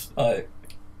bad. Like,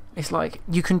 It's like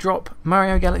you can drop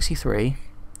Mario Galaxy 3,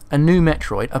 a new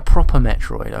Metroid, a proper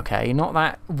Metroid, okay? Not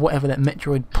that, whatever that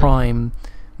Metroid Prime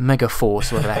Mega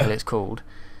Force, whatever the hell it's called.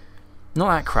 Not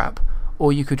that crap.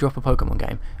 Or you could drop a Pokemon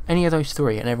game. Any of those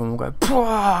three, and everyone will go,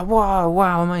 wow, wow,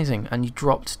 wow, amazing. And you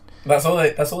dropped that's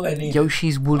all they need.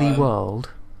 Yoshi's Woolly World.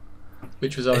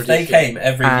 Which was already. If they came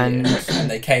every And- year and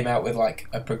they came out with like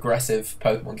a progressive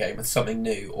Pokemon game with something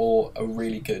new or a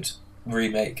really good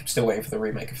remake, I'm still waiting for the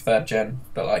remake of 3rd gen,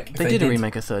 but like if They did a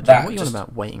remake of 3rd that, gen. What are you on just-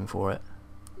 about waiting for it?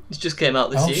 It just came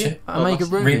out this Oh, year. shit. Well, Omega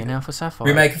last- Ruby Re- and Alpha Sapphire.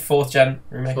 remake of 4th gen,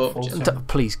 remake Fourth of 4th gen. gen.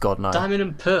 Please, God, no. Diamond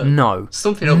and Pearl. No.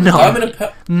 Something over No. Diamond and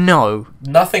Pearl. No.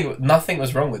 Nothing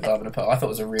was wrong with Diamond and Pearl. I thought it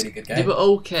was a really good They game. were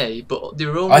okay, but they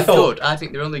were only I thought- good. I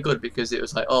think they were only good because it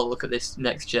was like, oh, look at this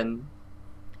next gen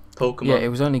Pokemon. Yeah, it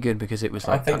was only good because it was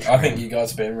I like. think touchscreen. you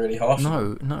guys are being really harsh.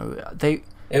 No, no. They.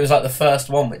 It was like the first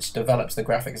one which develops the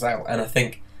graphics out, and I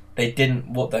think they didn't.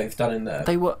 What they've done in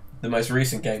They were. the most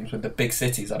recent games with the big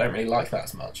cities, I don't really like that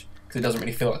as much because it doesn't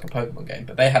really feel like a Pokemon game.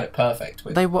 But they had it perfect.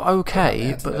 With They were okay,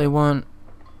 Yeah, but they weren't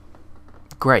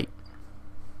great.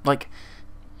 Like,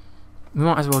 we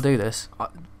might as well do this.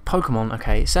 Pokemon,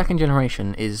 okay, 2nd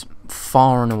generation is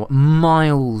far and away,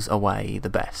 miles away the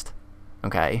best.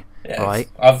 Okay, yeah, right.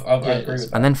 I Yeah, agree with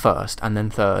that. And then 1st, and then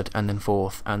 3rd, and then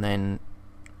 4th, and then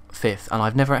 5th. And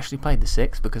I've never actually played the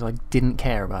 6th because I didn't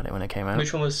care about it when it came out.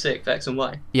 Which one was sick? X and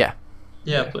Y. Yeah.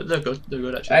 Yeah, Yeah. but they're good. They're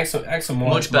good actually. X and Y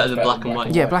Much is better than Black and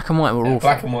White. Yeah, Black and White were Yeah, awful.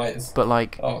 Black and White is. But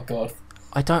like, Oh god.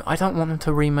 I don't want them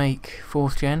to remake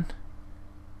 4th gen.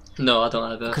 No, I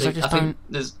don't either. 'Cause I just think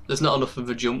there's not enough of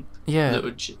a jump Yeah. that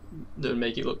would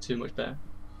make it look too much better.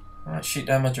 Alright, shoot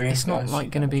down my dreams. It's not guys, like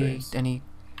shoot going to down my be dreams. any.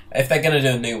 If they're going to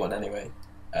do a new one anyway,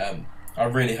 I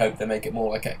really hope they make it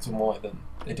more like X and Y than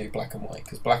they do Black and White,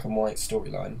 because Black and White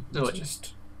storyline No, is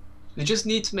just. They just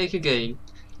need to make a game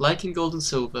like in Gold and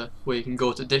Silver where you can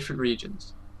go to different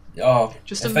regions. Oh,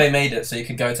 Just if a- they made it so you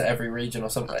could go to every region or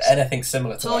something, anything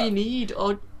similar That's to all that. you need,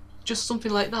 or just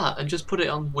something like that, and just put it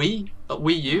on Wii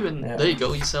U, and Yeah. there you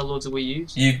go. You sell loads of Wii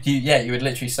U's. You would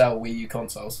literally sell Wii U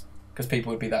consoles because people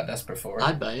would be that desperate for it.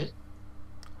 I'd buy it.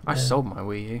 I Yeah. sold my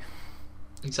Wii U.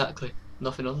 Exactly.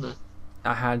 Nothing on there.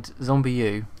 I had Zombie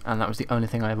U, and that was the only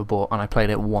thing I ever bought, and I played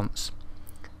it once,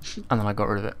 and then I got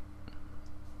rid of it.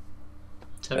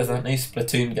 There's that new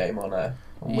Splatoon game on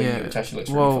Wii U, which actually looks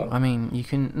really well, fun. I mean, you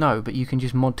can but you can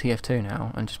just mod TF2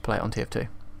 now and just play it on TF2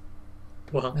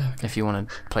 Well, if you want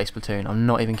to play Splatoon. I'm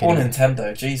not even Poor kidding.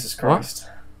 Nintendo, Jesus Christ.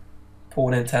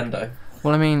 Poor Nintendo.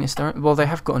 Well, I mean, they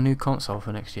have got a new console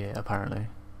for next year apparently.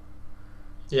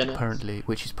 yeah, no. Apparently,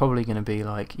 which is probably going to be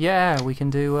like, yeah, we can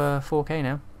do 4K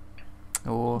now,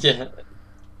 or Yeah.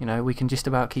 you know, we can just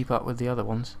about keep up with the other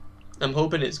ones. I'm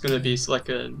hoping it's going to be like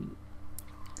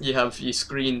you have your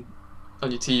screen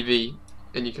on your TV,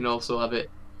 and you can also have it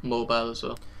mobile as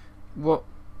well. What?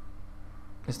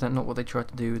 Is that not what they tried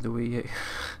to do with the Wii U?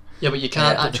 Yeah, but you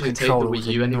can't But actually take the Wii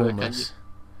U anywhere, can you? enormous.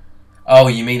 Oh,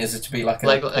 you mean as it to be like a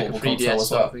Like portable a console 3DS as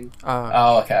sort well? of thing.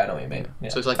 Oh, okay, I know what you mean. Yeah.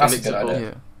 So it's like That's a mix good of both.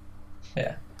 idea.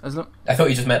 Yeah. Yeah. I thought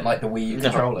you just meant like the Wii U No,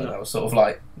 controller. no. And I was sort of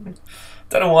like,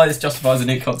 don't know why this justifies a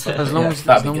new console. As long as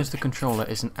that'd be good. the controller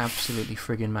isn't absolutely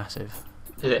friggin' massive,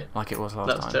 Yeah, like it was last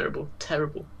that's time.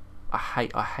 terrible. I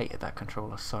hated that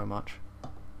controller so much.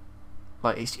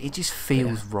 Like it just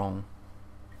feels wrong.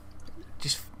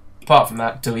 Just Apart from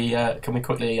that, can we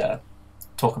quickly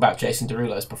talk about Jason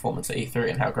Derulo's performance at E3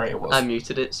 and how great it was? I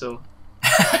muted it, so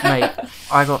mate,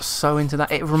 I got so into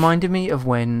that. It reminded me of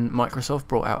when Microsoft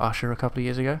brought out Usher a couple of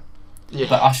years ago. yeah.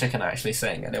 But Usher can actually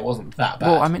sing, and it wasn't that bad.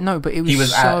 Well, I mean, no, but it was he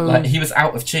was so he was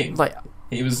out of tune. like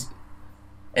He was.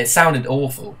 It sounded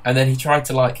awful, and then he tried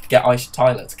to like get Aisha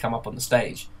Tyler to come up on the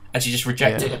stage, and she just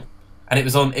rejected Yeah. him. And it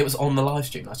was on the live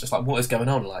stream. I was just like, "What is going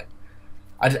on?" Like,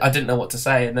 I didn't know what to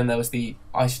say. And then there was the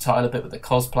Aisha Tyler bit with the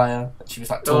cosplayer, and she was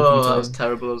like talking Oh, to that him, was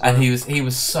terrible as well. and he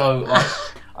was so like,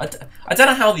 I don't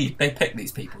know how they pick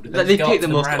these people. Did Like, just they go up pick to the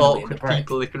them most randomly in the awkward break?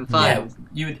 people they can Yeah, find.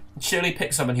 you would surely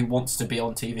pick someone who wants to be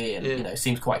on TV and Yeah.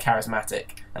 seems quite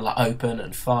charismatic and like open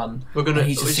and fun. We're gonna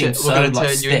He just we're seems gonna so, like,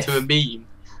 turn you into a stiff. meme.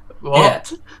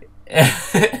 What?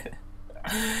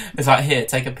 It's like, here,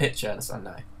 take a picture. And it's like,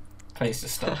 no, please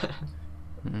just stop.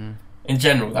 In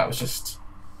general, that was just.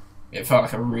 It felt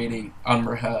like a really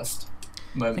unrehearsed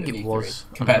moment. I think at it E3 was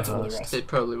compared to all the unrehearsed. rest. It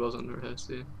probably wasn't rehearsed,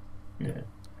 yeah. Yeah.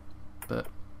 But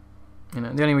the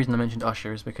only reason I mentioned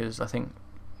Usher is because I think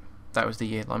that was the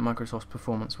year like Microsoft's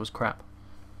performance was crap,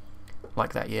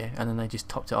 like that year, and then they just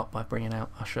topped it up by bringing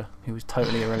out Usher, who was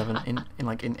totally irrelevant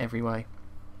in every way.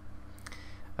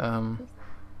 But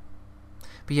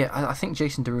yeah, I think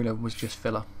Jason Derulo was just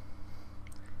filler.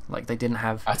 Like they didn't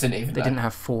have I didn't even. they know. didn't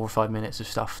have 4 or 5 minutes of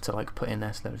stuff to like put in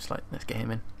there, so they were just like, let's get him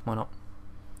in. Why not?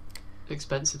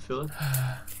 Expensive filler.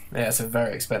 Yeah, it's a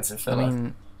very expensive filler. I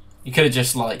mean, You could have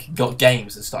just like got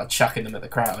games and started chucking them at the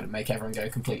crowd and make everyone go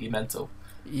completely mental.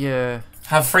 yeah,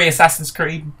 Have free Assassin's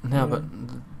Creed. no,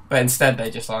 But instead they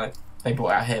just like they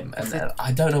brought out him, and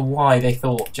I don't know why they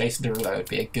thought Jason Derulo would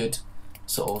be a good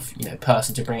sort of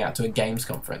person to bring out to a games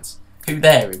conference. Who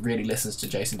there really listens to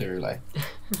Jason Derulo?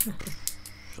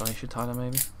 Aisha Tyler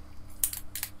maybe.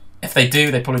 If they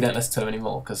do, they probably don't listen to him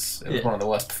anymore because it was Yeah. one of the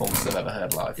worst performances I've ever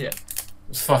heard live. Yeah. It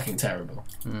was fucking terrible.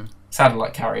 Mm. Sounded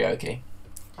like karaoke.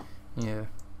 Yeah.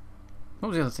 What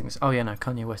was the other things? Oh yeah, no,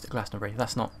 Kanye West at Glastonbury.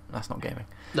 That's not gaming.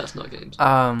 That's not games.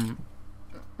 That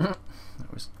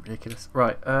was ridiculous.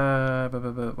 Right.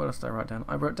 What else did I write down?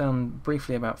 I wrote down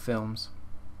briefly about films.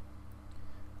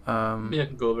 Yeah, I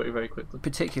can go very, very quickly.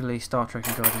 Particularly Star Trek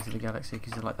and Guardians of the Galaxy,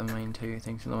 because they're like the main 2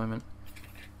 things at the moment.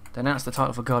 They announced the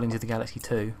title for Guardians of the Galaxy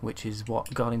 2, which is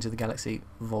what Guardians of the Galaxy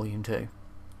Volume 2.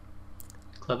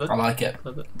 Clever. I like it.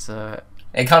 Clever. It's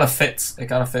It kind of fits. It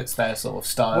kind of fits their sort of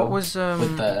style. what was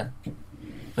with the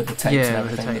tapes yeah, and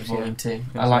with the everything with tapes, Volume yeah. 2.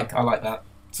 I like that.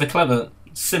 It's a clever,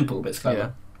 simple, but it's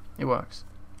clever. Yeah, it works.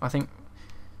 I think.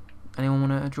 Anyone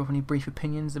want to drop any brief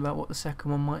opinions about what the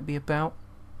second one might be about?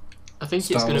 I think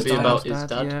Star it's going Wars to be about his Dad?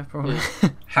 dad. Yeah, probably.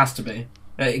 Has to be.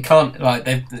 It can't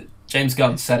James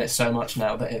Gunn said it so much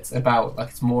now that it's about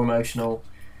it's more emotional.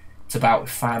 It's about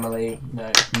family.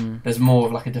 There's more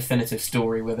of like a definitive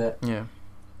story with it. Yeah.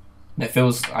 And it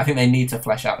feels. I think they need to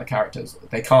flesh out the characters.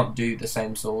 They can't do the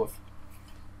same sort of,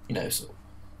 sort of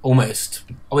almost.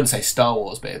 I wouldn't say Star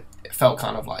Wars, but it felt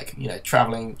kind of like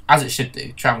traveling as it should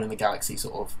do, traveling the galaxy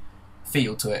sort of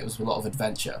feel to it. It was a lot of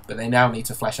adventure, but they now need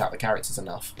to flesh out the characters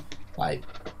enough, like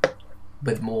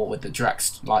with the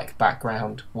Drax like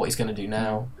background, what he's going to do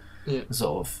now,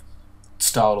 sort of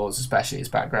Star Wars especially his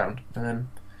background, and then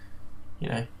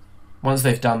once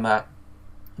they've done that,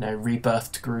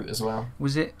 rebirthed Groot as well.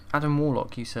 Was it Adam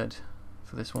Warlock you said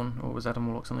for this one, or was Adam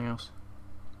Warlock something else?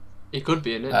 It could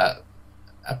be in it.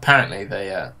 Apparently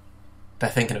they're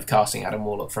thinking of casting Adam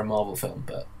Warlock for a Marvel film,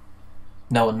 but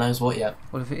no one knows what yet.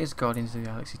 Well, if it is Guardians of the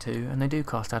Galaxy 2 and they do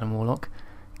cast Adam Warlock,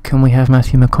 can we have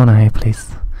Matthew McConaughey,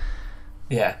 please?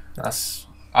 Yeah,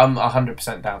 I'm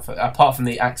 100% down for it. Apart from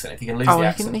the accent, if you can lose the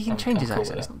accent, he can change his accent.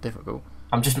 With It's not difficult.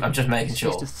 I'm just making He's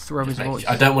sure. supposed to throw his voice.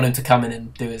 I don't want him to come in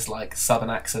and do his southern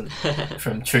accent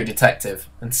from True Detective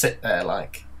and sit there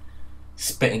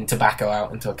spitting tobacco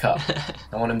out into a cup.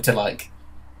 I want him to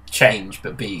change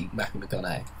but be Matthew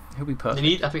McConaughey. He'll be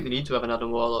perfect. I think they need to have an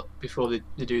Adam Warlock before they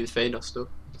do the Thanos stuff,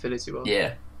 Infinity War.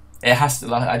 Yeah, it has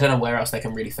to. I don't know where else they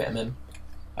can really fit him in,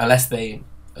 unless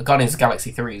Guardians of the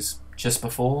Galaxy 3 is just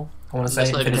before I want to That's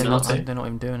say not even Infinity War announced. 2. They're not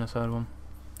even doing a third one.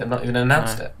 They've not even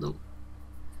announced No. it. No.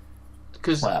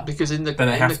 Because Well, in the then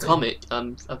they have to. comic,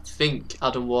 I think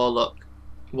Adam Warlock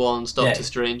warns Doctor Yeah.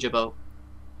 Strange about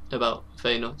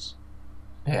Thanos.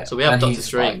 Yeah. So we have and Doctor he's,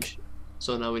 Strange.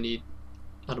 So now we need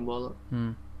Adam Warlock.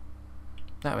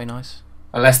 That'd be nice.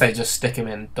 Unless they just stick him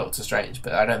in Doctor Strange,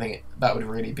 but I don't think that would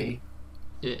really be.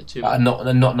 Yeah, too. Not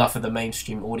enough of the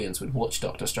mainstream audience would watch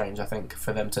Doctor Strange, I think,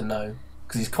 for them to know,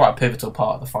 because he's quite a pivotal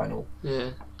part of the final.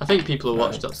 Yeah, I think people will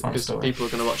watch Doctor final because story. people are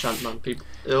going to watch Ant-Man.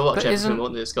 They'll watch But everything,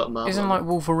 won't they? It's got Marvel. Isn't on like it.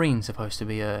 Wolverine supposed to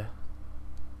be a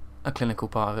clinical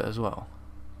part of it as well?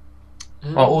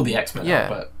 Well, all the X-Men Yeah. are,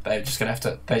 but they're just going to have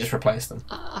to. They just replace them.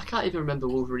 I can't even remember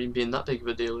Wolverine being that big of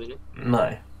a deal in it.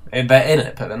 No, they're in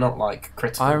it, but they're not like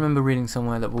critical. I remember reading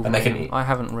somewhere that And they Wolverine. can- I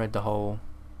haven't read the whole.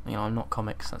 I'm not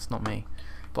comics. That's not me.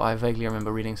 But I vaguely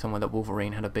remember reading somewhere that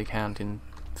Wolverine had a big hand in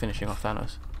finishing off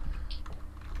Thanos.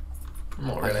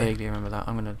 Not I really. vaguely remember that.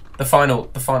 I'm gonna. The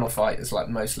final fight is like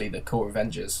mostly the core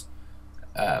Avengers,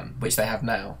 which they have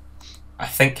now. I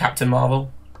think Captain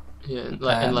Marvel, Yeah,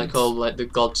 and like all like the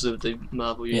gods of the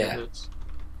Marvel Yeah. universe,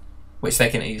 which they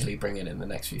can easily bring in the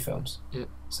next few films. Yeah.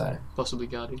 So possibly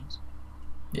Guardians,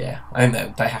 yeah, I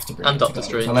think they have to bring and it Doctor together,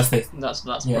 Strange. unless they. That's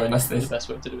Yeah, probably unless they- the best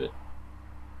way to do it.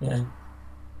 Yeah.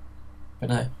 But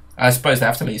no, I suppose they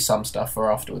have to leave some stuff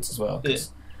for afterwards as well.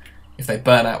 'Cause if they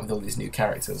burn out with all these new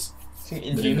characters I think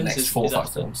within the Inhumans next is 4 or 5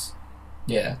 after. films,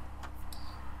 yeah.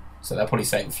 So they'll probably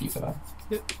save a few for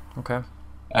that. Okay.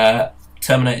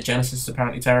 Terminator Genesis is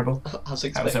apparently terrible. As How does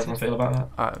expected. everyone feel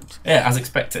about that? Uh, Yeah, as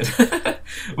expected.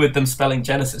 With them spelling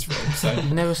Genesis wrong, so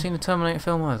I've never seen a Terminator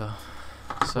film either.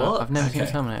 So What? I've never seen a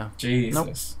Okay. Terminator.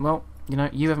 Jesus. Well,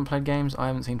 you haven't played games. I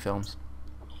haven't seen films.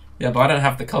 Yeah, but I don't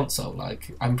have the console.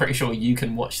 Like, I'm pretty sure you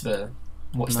can watch the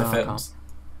No, I films.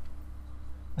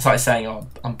 It's like saying, "Oh,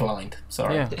 I'm blind."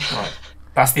 Sorry. Yeah. Right.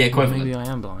 That's the equivalent. Maybe I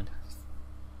am blind.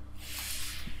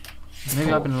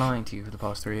 Maybe I've been lying to you for the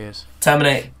past 3 years.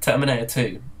 Terminator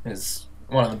 2 is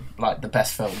one of the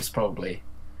best films, probably.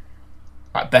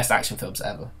 Like, best action films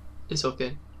ever. It's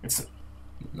okay. It's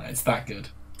that good.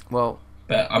 Well,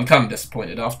 But I'm kind of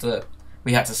disappointed after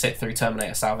we had to sit through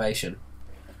Terminator Salvation.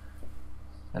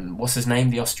 And what's his name?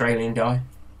 The Australian guy?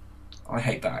 I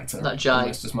hate that actor. That Jai.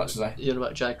 Almost as much as I... You know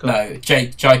about Jai Cook? No,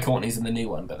 Jai Courtney's in the new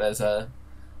one, but there's a...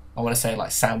 I want to say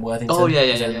like Sam Worthington. Oh yeah.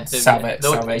 He's in No,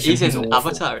 Salvation. he's in awful.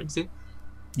 Avatar, isn't he?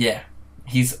 Yeah.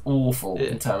 He's awful Yeah.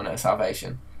 in Terminator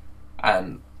Salvation.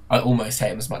 And I almost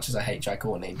hate him as much as I hate Jai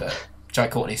Courtney, but Jai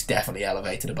Courtney's definitely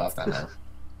elevated above that now.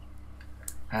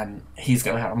 And he's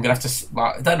going to have... I'm going to have to...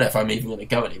 Like, I don't know if I'm even going to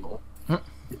go anymore.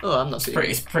 Oh, I'm not seeing it.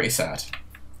 It's pretty sad.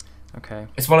 okay.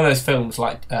 It's one of those films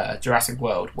like Jurassic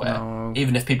World where No.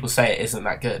 even if people say it isn't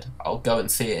that good, I'll go and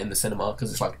see it in the cinema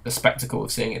because it's like the spectacle of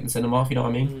seeing it in the cinema, if you know what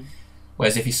I mean. Mm.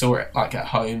 Whereas if you saw it like at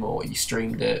home or you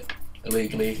streamed it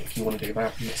illegally, if you want to do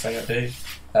that, I'm not saying I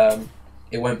do,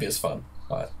 it won't be as fun.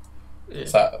 Like, Yeah.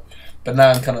 so, but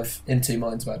now I'm kind of in two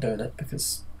minds about doing it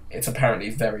because it's apparently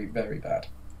very, very bad.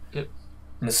 Yep.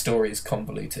 And the story is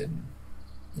convoluted. And,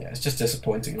 yeah, it's just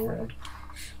disappointing all around.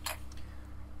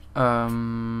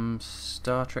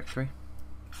 Star Trek 3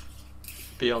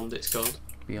 Beyond, it's called.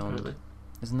 Beyond, Apparently.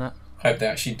 isn't that? Hope they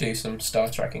actually do some Star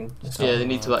Trekking. this time. Yeah, they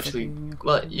need to actually.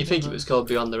 Well, you think it was called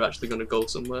Beyond? They're actually going to go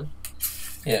somewhere.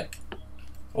 Yeah.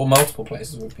 Or multiple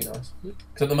places would be nice.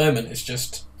 Because at the moment it's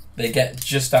just they get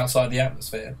just outside the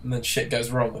atmosphere and then shit goes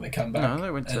wrong when they come back. No,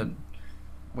 they went to. And-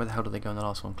 Where the hell did they go in the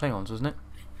last one? Klingons, wasn't it?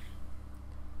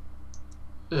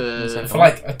 Uh, for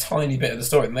like a tiny bit of the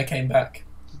story, and they came back.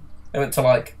 They went to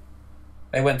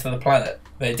the planet.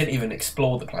 They didn't even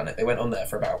explore the planet. They went on there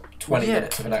for about 20 Yeah.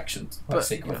 minutes of an action But,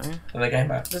 sequence, you know, and they came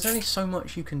back. there's only so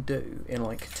much you can do in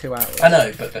like 2 hours. I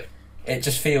know, but it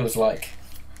just feels like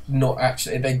not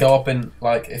actually. They go up in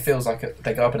like it feels like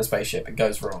they go up in a spaceship. It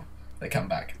goes wrong. They come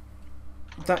back.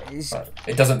 That is But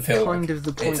it doesn't feel kind like of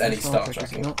the point it's any of Star Trek,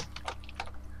 is it Trek. not?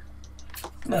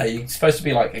 No, you're supposed to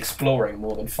be like exploring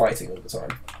more than fighting all the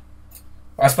time.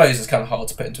 I suppose it's kind of hard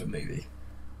to put into a movie.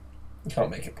 You can't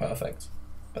make it perfect.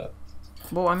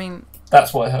 Well, I mean,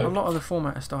 That's what I a hope. lot of the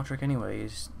format of Star Trek anyway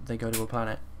is they go to a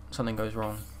planet, something goes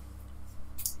wrong,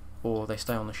 or they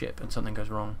stay on the ship and something goes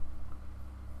wrong.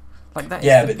 Like that.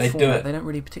 Yeah, is the but they do format. it- They don't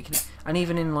really particularly, and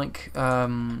even in like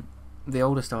the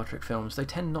older Star Trek films, they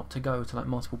tend not to go to like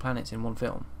multiple planets in one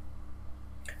film.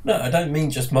 No, I don't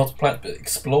mean just multiple planets, but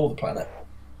explore the planet.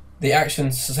 The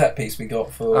action set piece we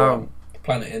got for the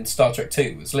planet in Star Trek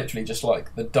 2 was literally just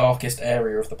like the darkest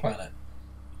area of the planet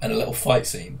and a little fight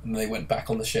scene, and they went back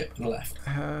on the ship and left.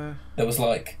 There was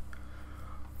like...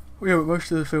 Yeah, but most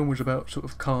of the film was about sort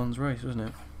of Khan's race, wasn't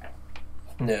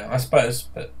it? Yeah, I suppose,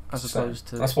 but as opposed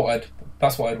to that's what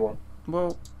I'd want.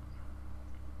 Well,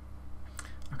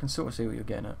 I can sort of see what you're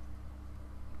getting at,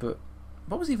 but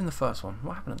what was even the first one?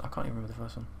 What happened? I can't even remember the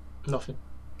first one. Nothing.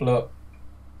 Blew up.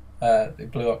 They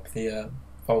blew up the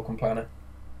Vulcan planet.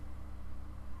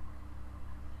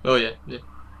 Oh yeah, yeah.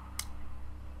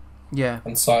 Yeah.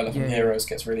 And Sylar from Yeah. Heroes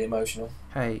gets really emotional.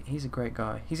 Hey, he's a great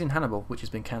guy. He's in Hannibal, which has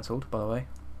been cancelled, by the way.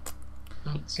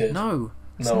 Good. No,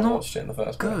 it's No one not watched it in the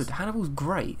first good. place. Hannibal's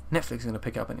great. Netflix is going to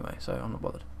pick it up anyway, so I'm not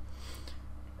bothered.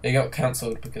 It got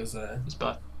cancelled because It's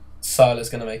bad. Sylar's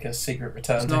going to make a secret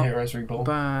return It's to not Heroes Reborn.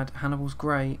 Bad. Hannibal's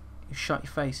great. You shut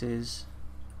your faces.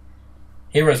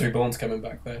 Heroes Reborn's coming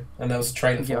back though, and there was a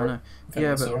trailer for Yeah, I it. know. if Yeah,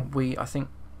 anyone saw it. but I think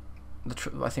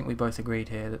I think we both agreed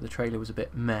here that the trailer was a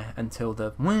bit meh until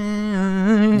the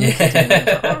Yeah.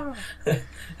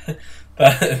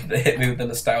 But it hit me with the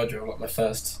nostalgia of like my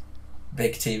first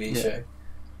big TV Yeah. show.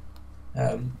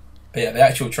 But yeah, the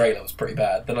actual trailer was pretty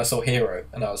bad. Then I saw Hero,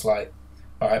 and I was like,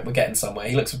 "All right, we're getting somewhere."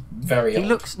 He looks very. He old,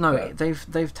 looks but-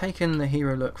 they've taken the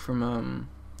hero look from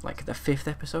like the 5th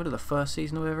episode of the first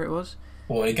season or whatever it was.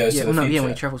 Well, he goes Yeah, to the no, future. yeah, when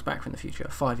he travels back from the future,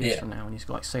 5 years Yeah. from now, and he's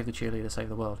like save the cheerleader, save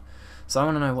the world. So I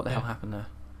want to know what the hell happened there,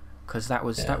 because that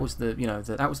was Yeah. that was the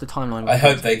that was the timeline. I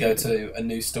hope they go to a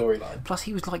new storyline. Plus,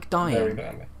 he was like Very dying,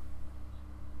 badly.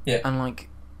 Yeah, and like,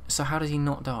 so how does he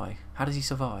not die? How does he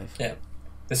survive? yeah.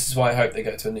 This is why I hope they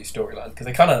go to a new storyline, because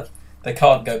they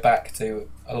can't go back to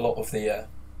a lot of the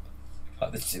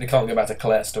they can't go back to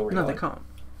Claire's storyline. No, they can't.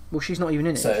 Well, she's not even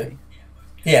in it. So- is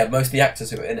she? Yeah, most of the actors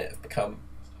who are in it have become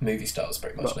movie stars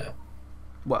pretty much now.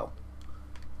 Well,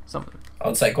 some of them.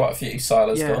 I'd say quite a few.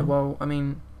 Sylar's Yeah. gone. Well, I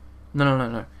mean,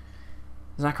 no.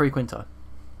 Zachary Quinto.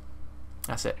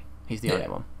 That's it. He's the Yeah. only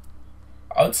one.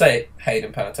 I would say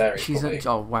Hayden Panettiere. She's probably.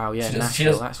 oh wow, yeah, She does- she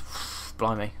Nashville. does- That's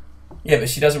blimey. Yeah, but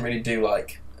she doesn't really do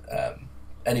like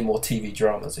any more TV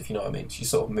dramas, if you know what I mean. She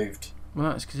sort of moved. Well,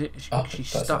 no, it's because Oh,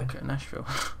 she's that's stuck right. at Nashville.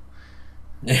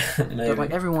 Yeah, maybe. But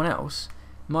like everyone else,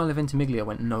 Milo Ventimiglia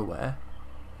went nowhere.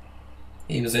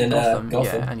 He was in Gotham,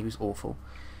 Gotham. yeah, and he was awful.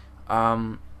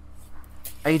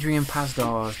 Adrian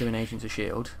Pasdar's doing Agents of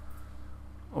S.H.I.E.L.D.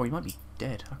 Or he might be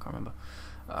dead. I can't remember.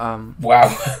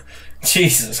 Wow,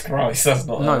 Jesus Christ, that's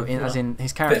not. No, as in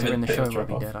his character in the bit show of a might be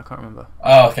drop-off. dead. I can't remember.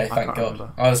 Oh, okay, I thank can't God.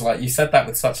 remember. I was like, you said that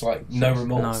with such like no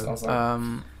remorse. I No, was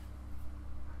like,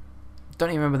 don't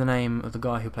even remember the name of the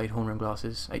guy who played Horner and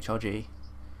Glasses, HRG.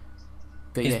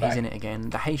 But He's yeah, back. he's in it again.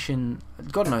 The Haitian,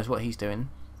 God knows what he's doing.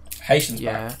 Haitian's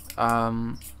Yeah.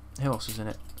 back. Who else was in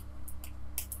it?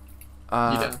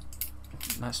 Yeah.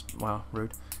 That's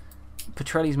rude.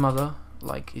 Petrelli's mother,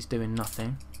 is doing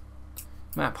nothing.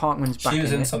 Matt Parkman's back. She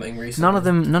was in it. something recently. None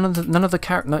of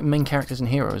the main characters and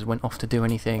heroes went off to do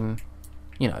anything,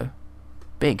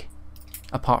 big.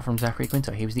 Apart from Zachary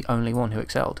Quinto, he was the only one who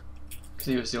excelled. Because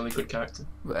he was the only good character.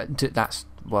 That's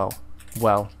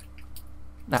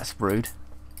that's rude.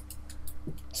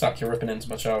 It's like you're ripping into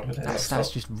my childhood. Here. That's Stop.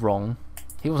 just wrong.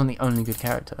 He wasn't the only good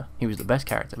character. He was the best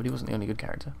character, but he wasn't the only good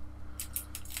character.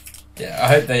 Yeah, I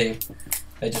hope they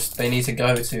need to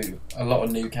go to a lot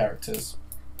of new characters,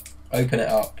 open it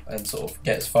up, and sort of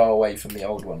get as far away from the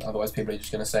old one. Otherwise, people are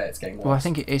just going to say it's getting worse. Well, I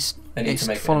think it's They need to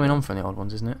make it following end. on from the old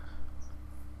ones, isn't it?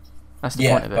 That's the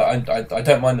Yeah, point of it. but I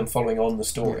don't mind them following on the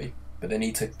story, but they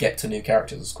need to get to new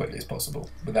characters as quickly as possible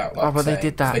without like. But they saying-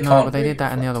 did that. they No, can't but they really did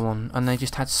that in the reflect. other one, and they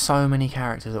just had so many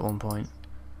characters at one point.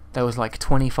 There was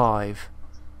 25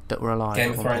 that were alive. Game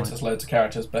at of one Thrones point. has loads of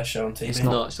characters. Best show on TV. It's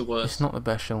not- No, it's the worst. It's not the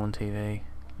best show on TV.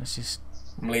 Let's just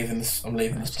I'm leaving this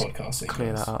Let's just podcast.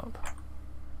 clear that up.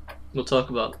 We'll talk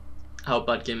about how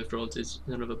bad Game of Thrones is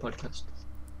in another podcast.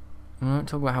 We won't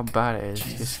talk about how bad it is. It's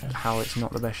Jesus. just how it's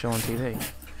not the best show on TV.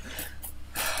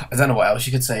 I don't know what else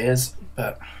you could say is,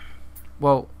 but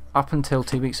Well, up until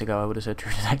 2 weeks ago, I would have said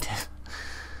True Detective.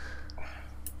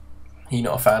 you're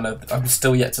not a fan of. I'm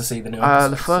still yet to see the new episode.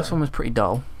 The first one was pretty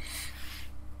dull,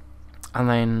 and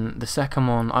then the second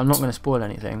one, I'm not going to spoil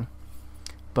anything,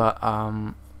 but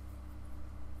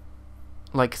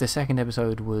the second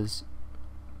episode was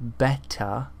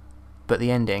better, but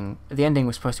the ending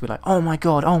was supposed to be like, oh my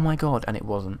god, and it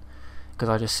wasn't, because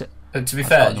I just But to be That's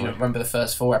fair, quite do you annoying. remember the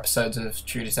first 4 episodes of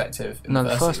True Detective? In no, the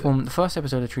the first season? one, the first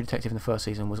episode of True Detective in the first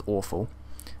season was awful,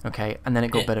 okay, and then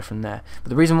it got Yeah. better from there. But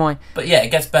the reason why, But yeah, it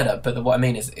gets better. But what I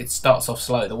mean is, it starts off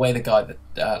slow. The way the guy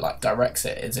that directs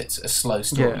it is, it's a slow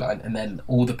storyline, and then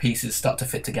all the pieces start to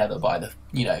fit together by the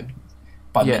Yeah.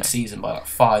 mid-season, by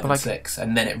 5 But and 6,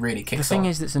 and then it really the kicks thing on.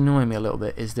 is that's annoying me a little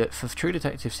bit is that for True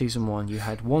Detective season 1, you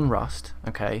had one Rust,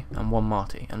 okay, and one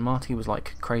Marty, and Marty was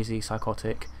crazy,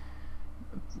 psychotic,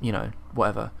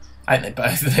 whatever. I think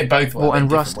they both were. Well, in and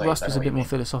different Rust ways, was I a know bit what more you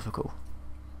philosophical.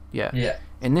 Yeah. mean. Yeah,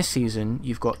 in this season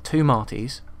you've got 2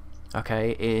 Martys,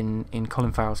 okay, in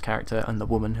Colin Farrell's character and the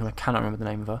woman who I cannot remember the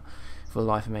name of her for the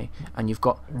life of me, and you've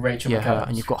got Rachel her, McAdams.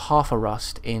 and you've got half a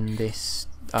Rust in this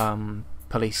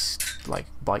police like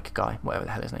bike guy, whatever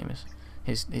the hell his name is.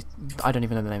 His I don't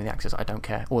even know the name of the actors. I don't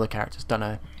care. All the characters, don't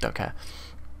know, don't care.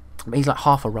 But he's like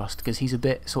half a Rust because he's a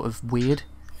bit sort of weird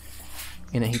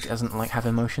in that he doesn't like have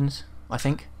emotions. I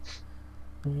think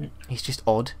he's just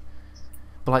odd.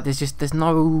 But like, there's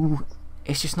no.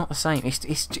 It's just not the same.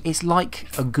 It's like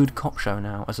a good cop show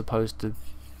now as opposed to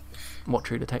what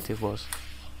True Detective was.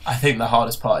 I think the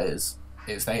hardest part is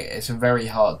it's very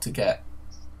hard to get.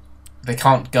 They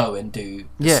can't go and do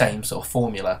the same sort of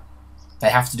formula. They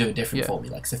have to do a different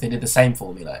formula, because if they did the same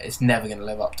formula, it's never going to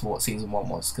live up to what season 1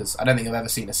 was. Because I don't think I've ever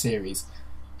seen a series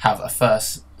have a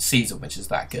first season which is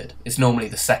that good. It's normally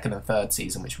the second and third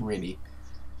season which really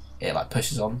it like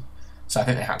pushes on. So I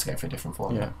think they had to go for a different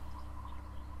formula.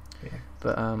 Yeah.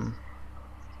 But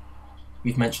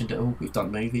we've mentioned it all. We've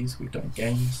done movies. We've done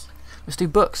games. Let's do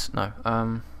books. No.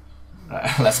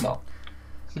 Let's not.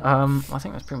 I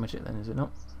think that's pretty much it then, is it not?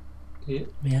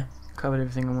 Yeah. Covered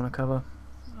everything I want to cover.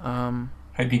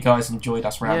 Hope you guys enjoyed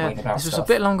us rambling about this was stuff. a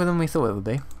bit longer than we thought it would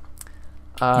be.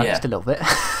 Just a little bit.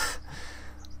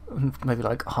 Maybe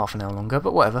like half an hour longer,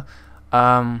 but whatever.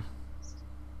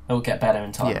 It'll get better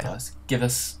in time, guys. Give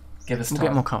us time. We'll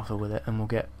get more comfortable with it, and we'll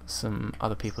get some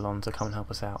other people on to come and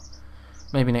help us out.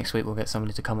 Maybe next week we'll get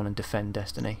somebody to come on and defend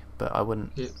Destiny, but I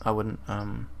wouldn't count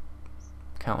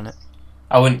on it.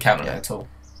 I wouldn't count on it at all.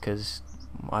 Because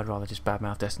I'd rather just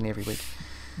badmouth Destiny every week.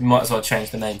 We might as well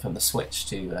change the name from the Switch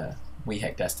to We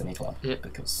Hate Destiny Club,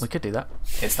 because we could do that.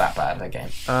 It's that bad a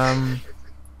game.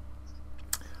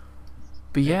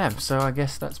 But yeah, so I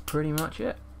guess that's pretty much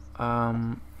it.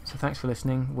 So thanks for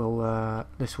listening. Where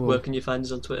can you find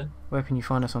us on Twitter? Where can you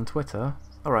find us on Twitter?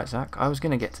 Alright, Zach, I was going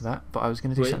to get to that, but I was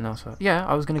going to do something else first. Yeah,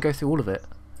 I was going to go through all of it.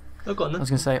 Oh, go on then. I was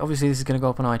going to say, obviously this is going to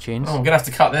go up on iTunes. Oh, I'm going to have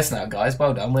to cut this now, guys.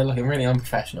 Well done. We're looking really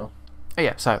unprofessional. Oh,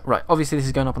 yeah, so, right, obviously this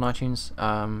is going up on iTunes,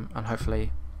 and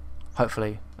hopefully,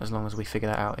 as long as we figure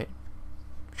that out, it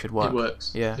should work. It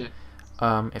works. Yeah.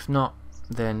 If not,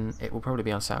 then it will probably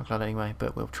be on SoundCloud anyway,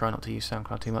 but we'll try not to use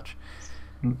SoundCloud too much.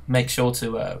 Make sure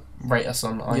to rate us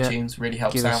on iTunes. Really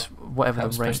helps Give us out. Whatever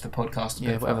helps the push the podcast a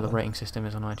bit whatever further. the rating system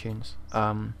is on iTunes.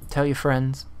 Tell your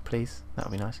friends, please. That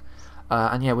would be nice.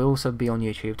 And yeah, we'll also be on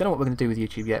YouTube. Don't know what we're going to do with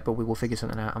YouTube yet, but we will figure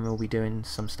something out, and we'll be doing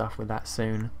some stuff with that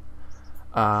soon.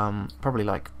 Probably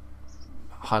like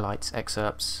highlights,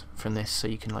 excerpts from this, so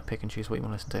you can like pick and choose what you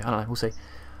want to listen to. I don't know. We'll see.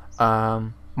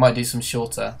 Might do some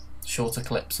shorter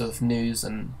clips of news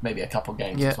and maybe a couple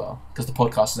games as well, because the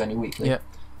podcast is only weekly. Yeah.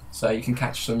 So you can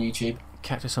catch us on YouTube.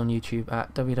 Catch us on YouTube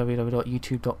at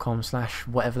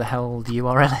www.youtube.com/whatever the hell the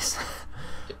URL is.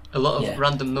 A lot of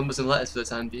random numbers and letters for the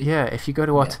time being. Yeah, if you go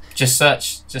to our just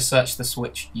search the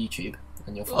Switch YouTube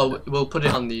and you'll find it. We'll put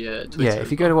it on the Twitter. Yeah, if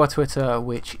you go to our Twitter,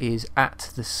 which is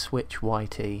at the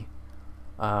SwitchYT,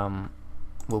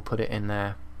 we'll put it in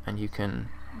there, and you can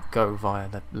go via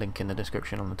the link in the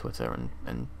description on the Twitter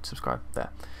and subscribe there.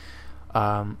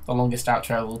 The longest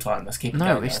outro of all time. Let's keep it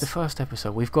going. No, it's guys. the first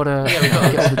episode. We've got to we've got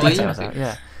to get all the explain details out.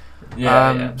 Yeah.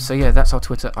 Yeah. So yeah, that's our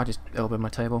Twitter. I just elbowed my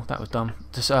table. That was dumb.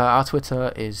 Just, our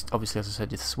Twitter is obviously, as I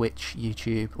said, it's Switch,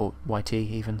 YouTube, or YT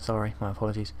even. Sorry, my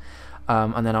apologies.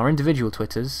 And then our individual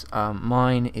Twitters.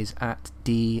 Mine is at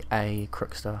DA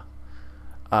Crookster.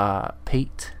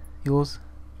 Pete, yours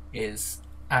is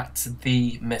at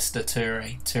the Mr.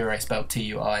 Touray. Touray spelled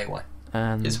T-U-R-A-Y.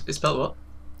 And It's spelled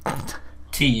what?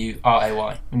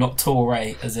 T-U-R-A-Y. Not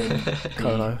Touray as in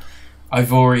Colo. the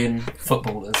Ivorian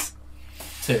footballers.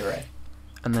 Touray.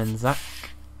 And then Zach.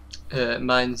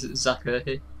 Mine's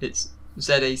Zacher. It's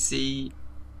Z-A-C-E-R-H-Y,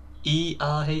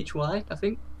 I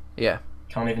think. Yeah.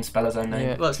 Can't even spell his own name.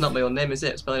 Yeah. Well, it's not my own name, is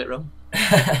it? I'm spelling it wrong.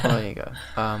 Well, there you go.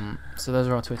 So those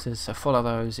are our Twitters. So follow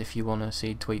those if you want to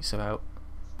see tweets about,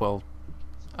 well,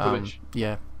 Rubbish.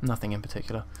 yeah, nothing in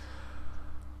particular.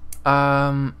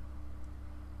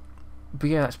 But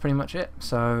yeah, that's pretty much it.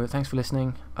 So thanks for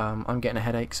listening. I'm getting a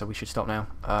headache, so we should stop now.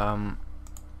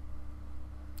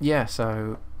 Yeah,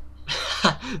 so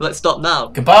Let's stop now.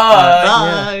 Goodbye.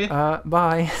 Bye. yeah,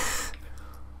 bye.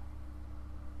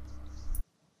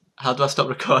 How do I stop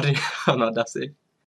recording on Audacity?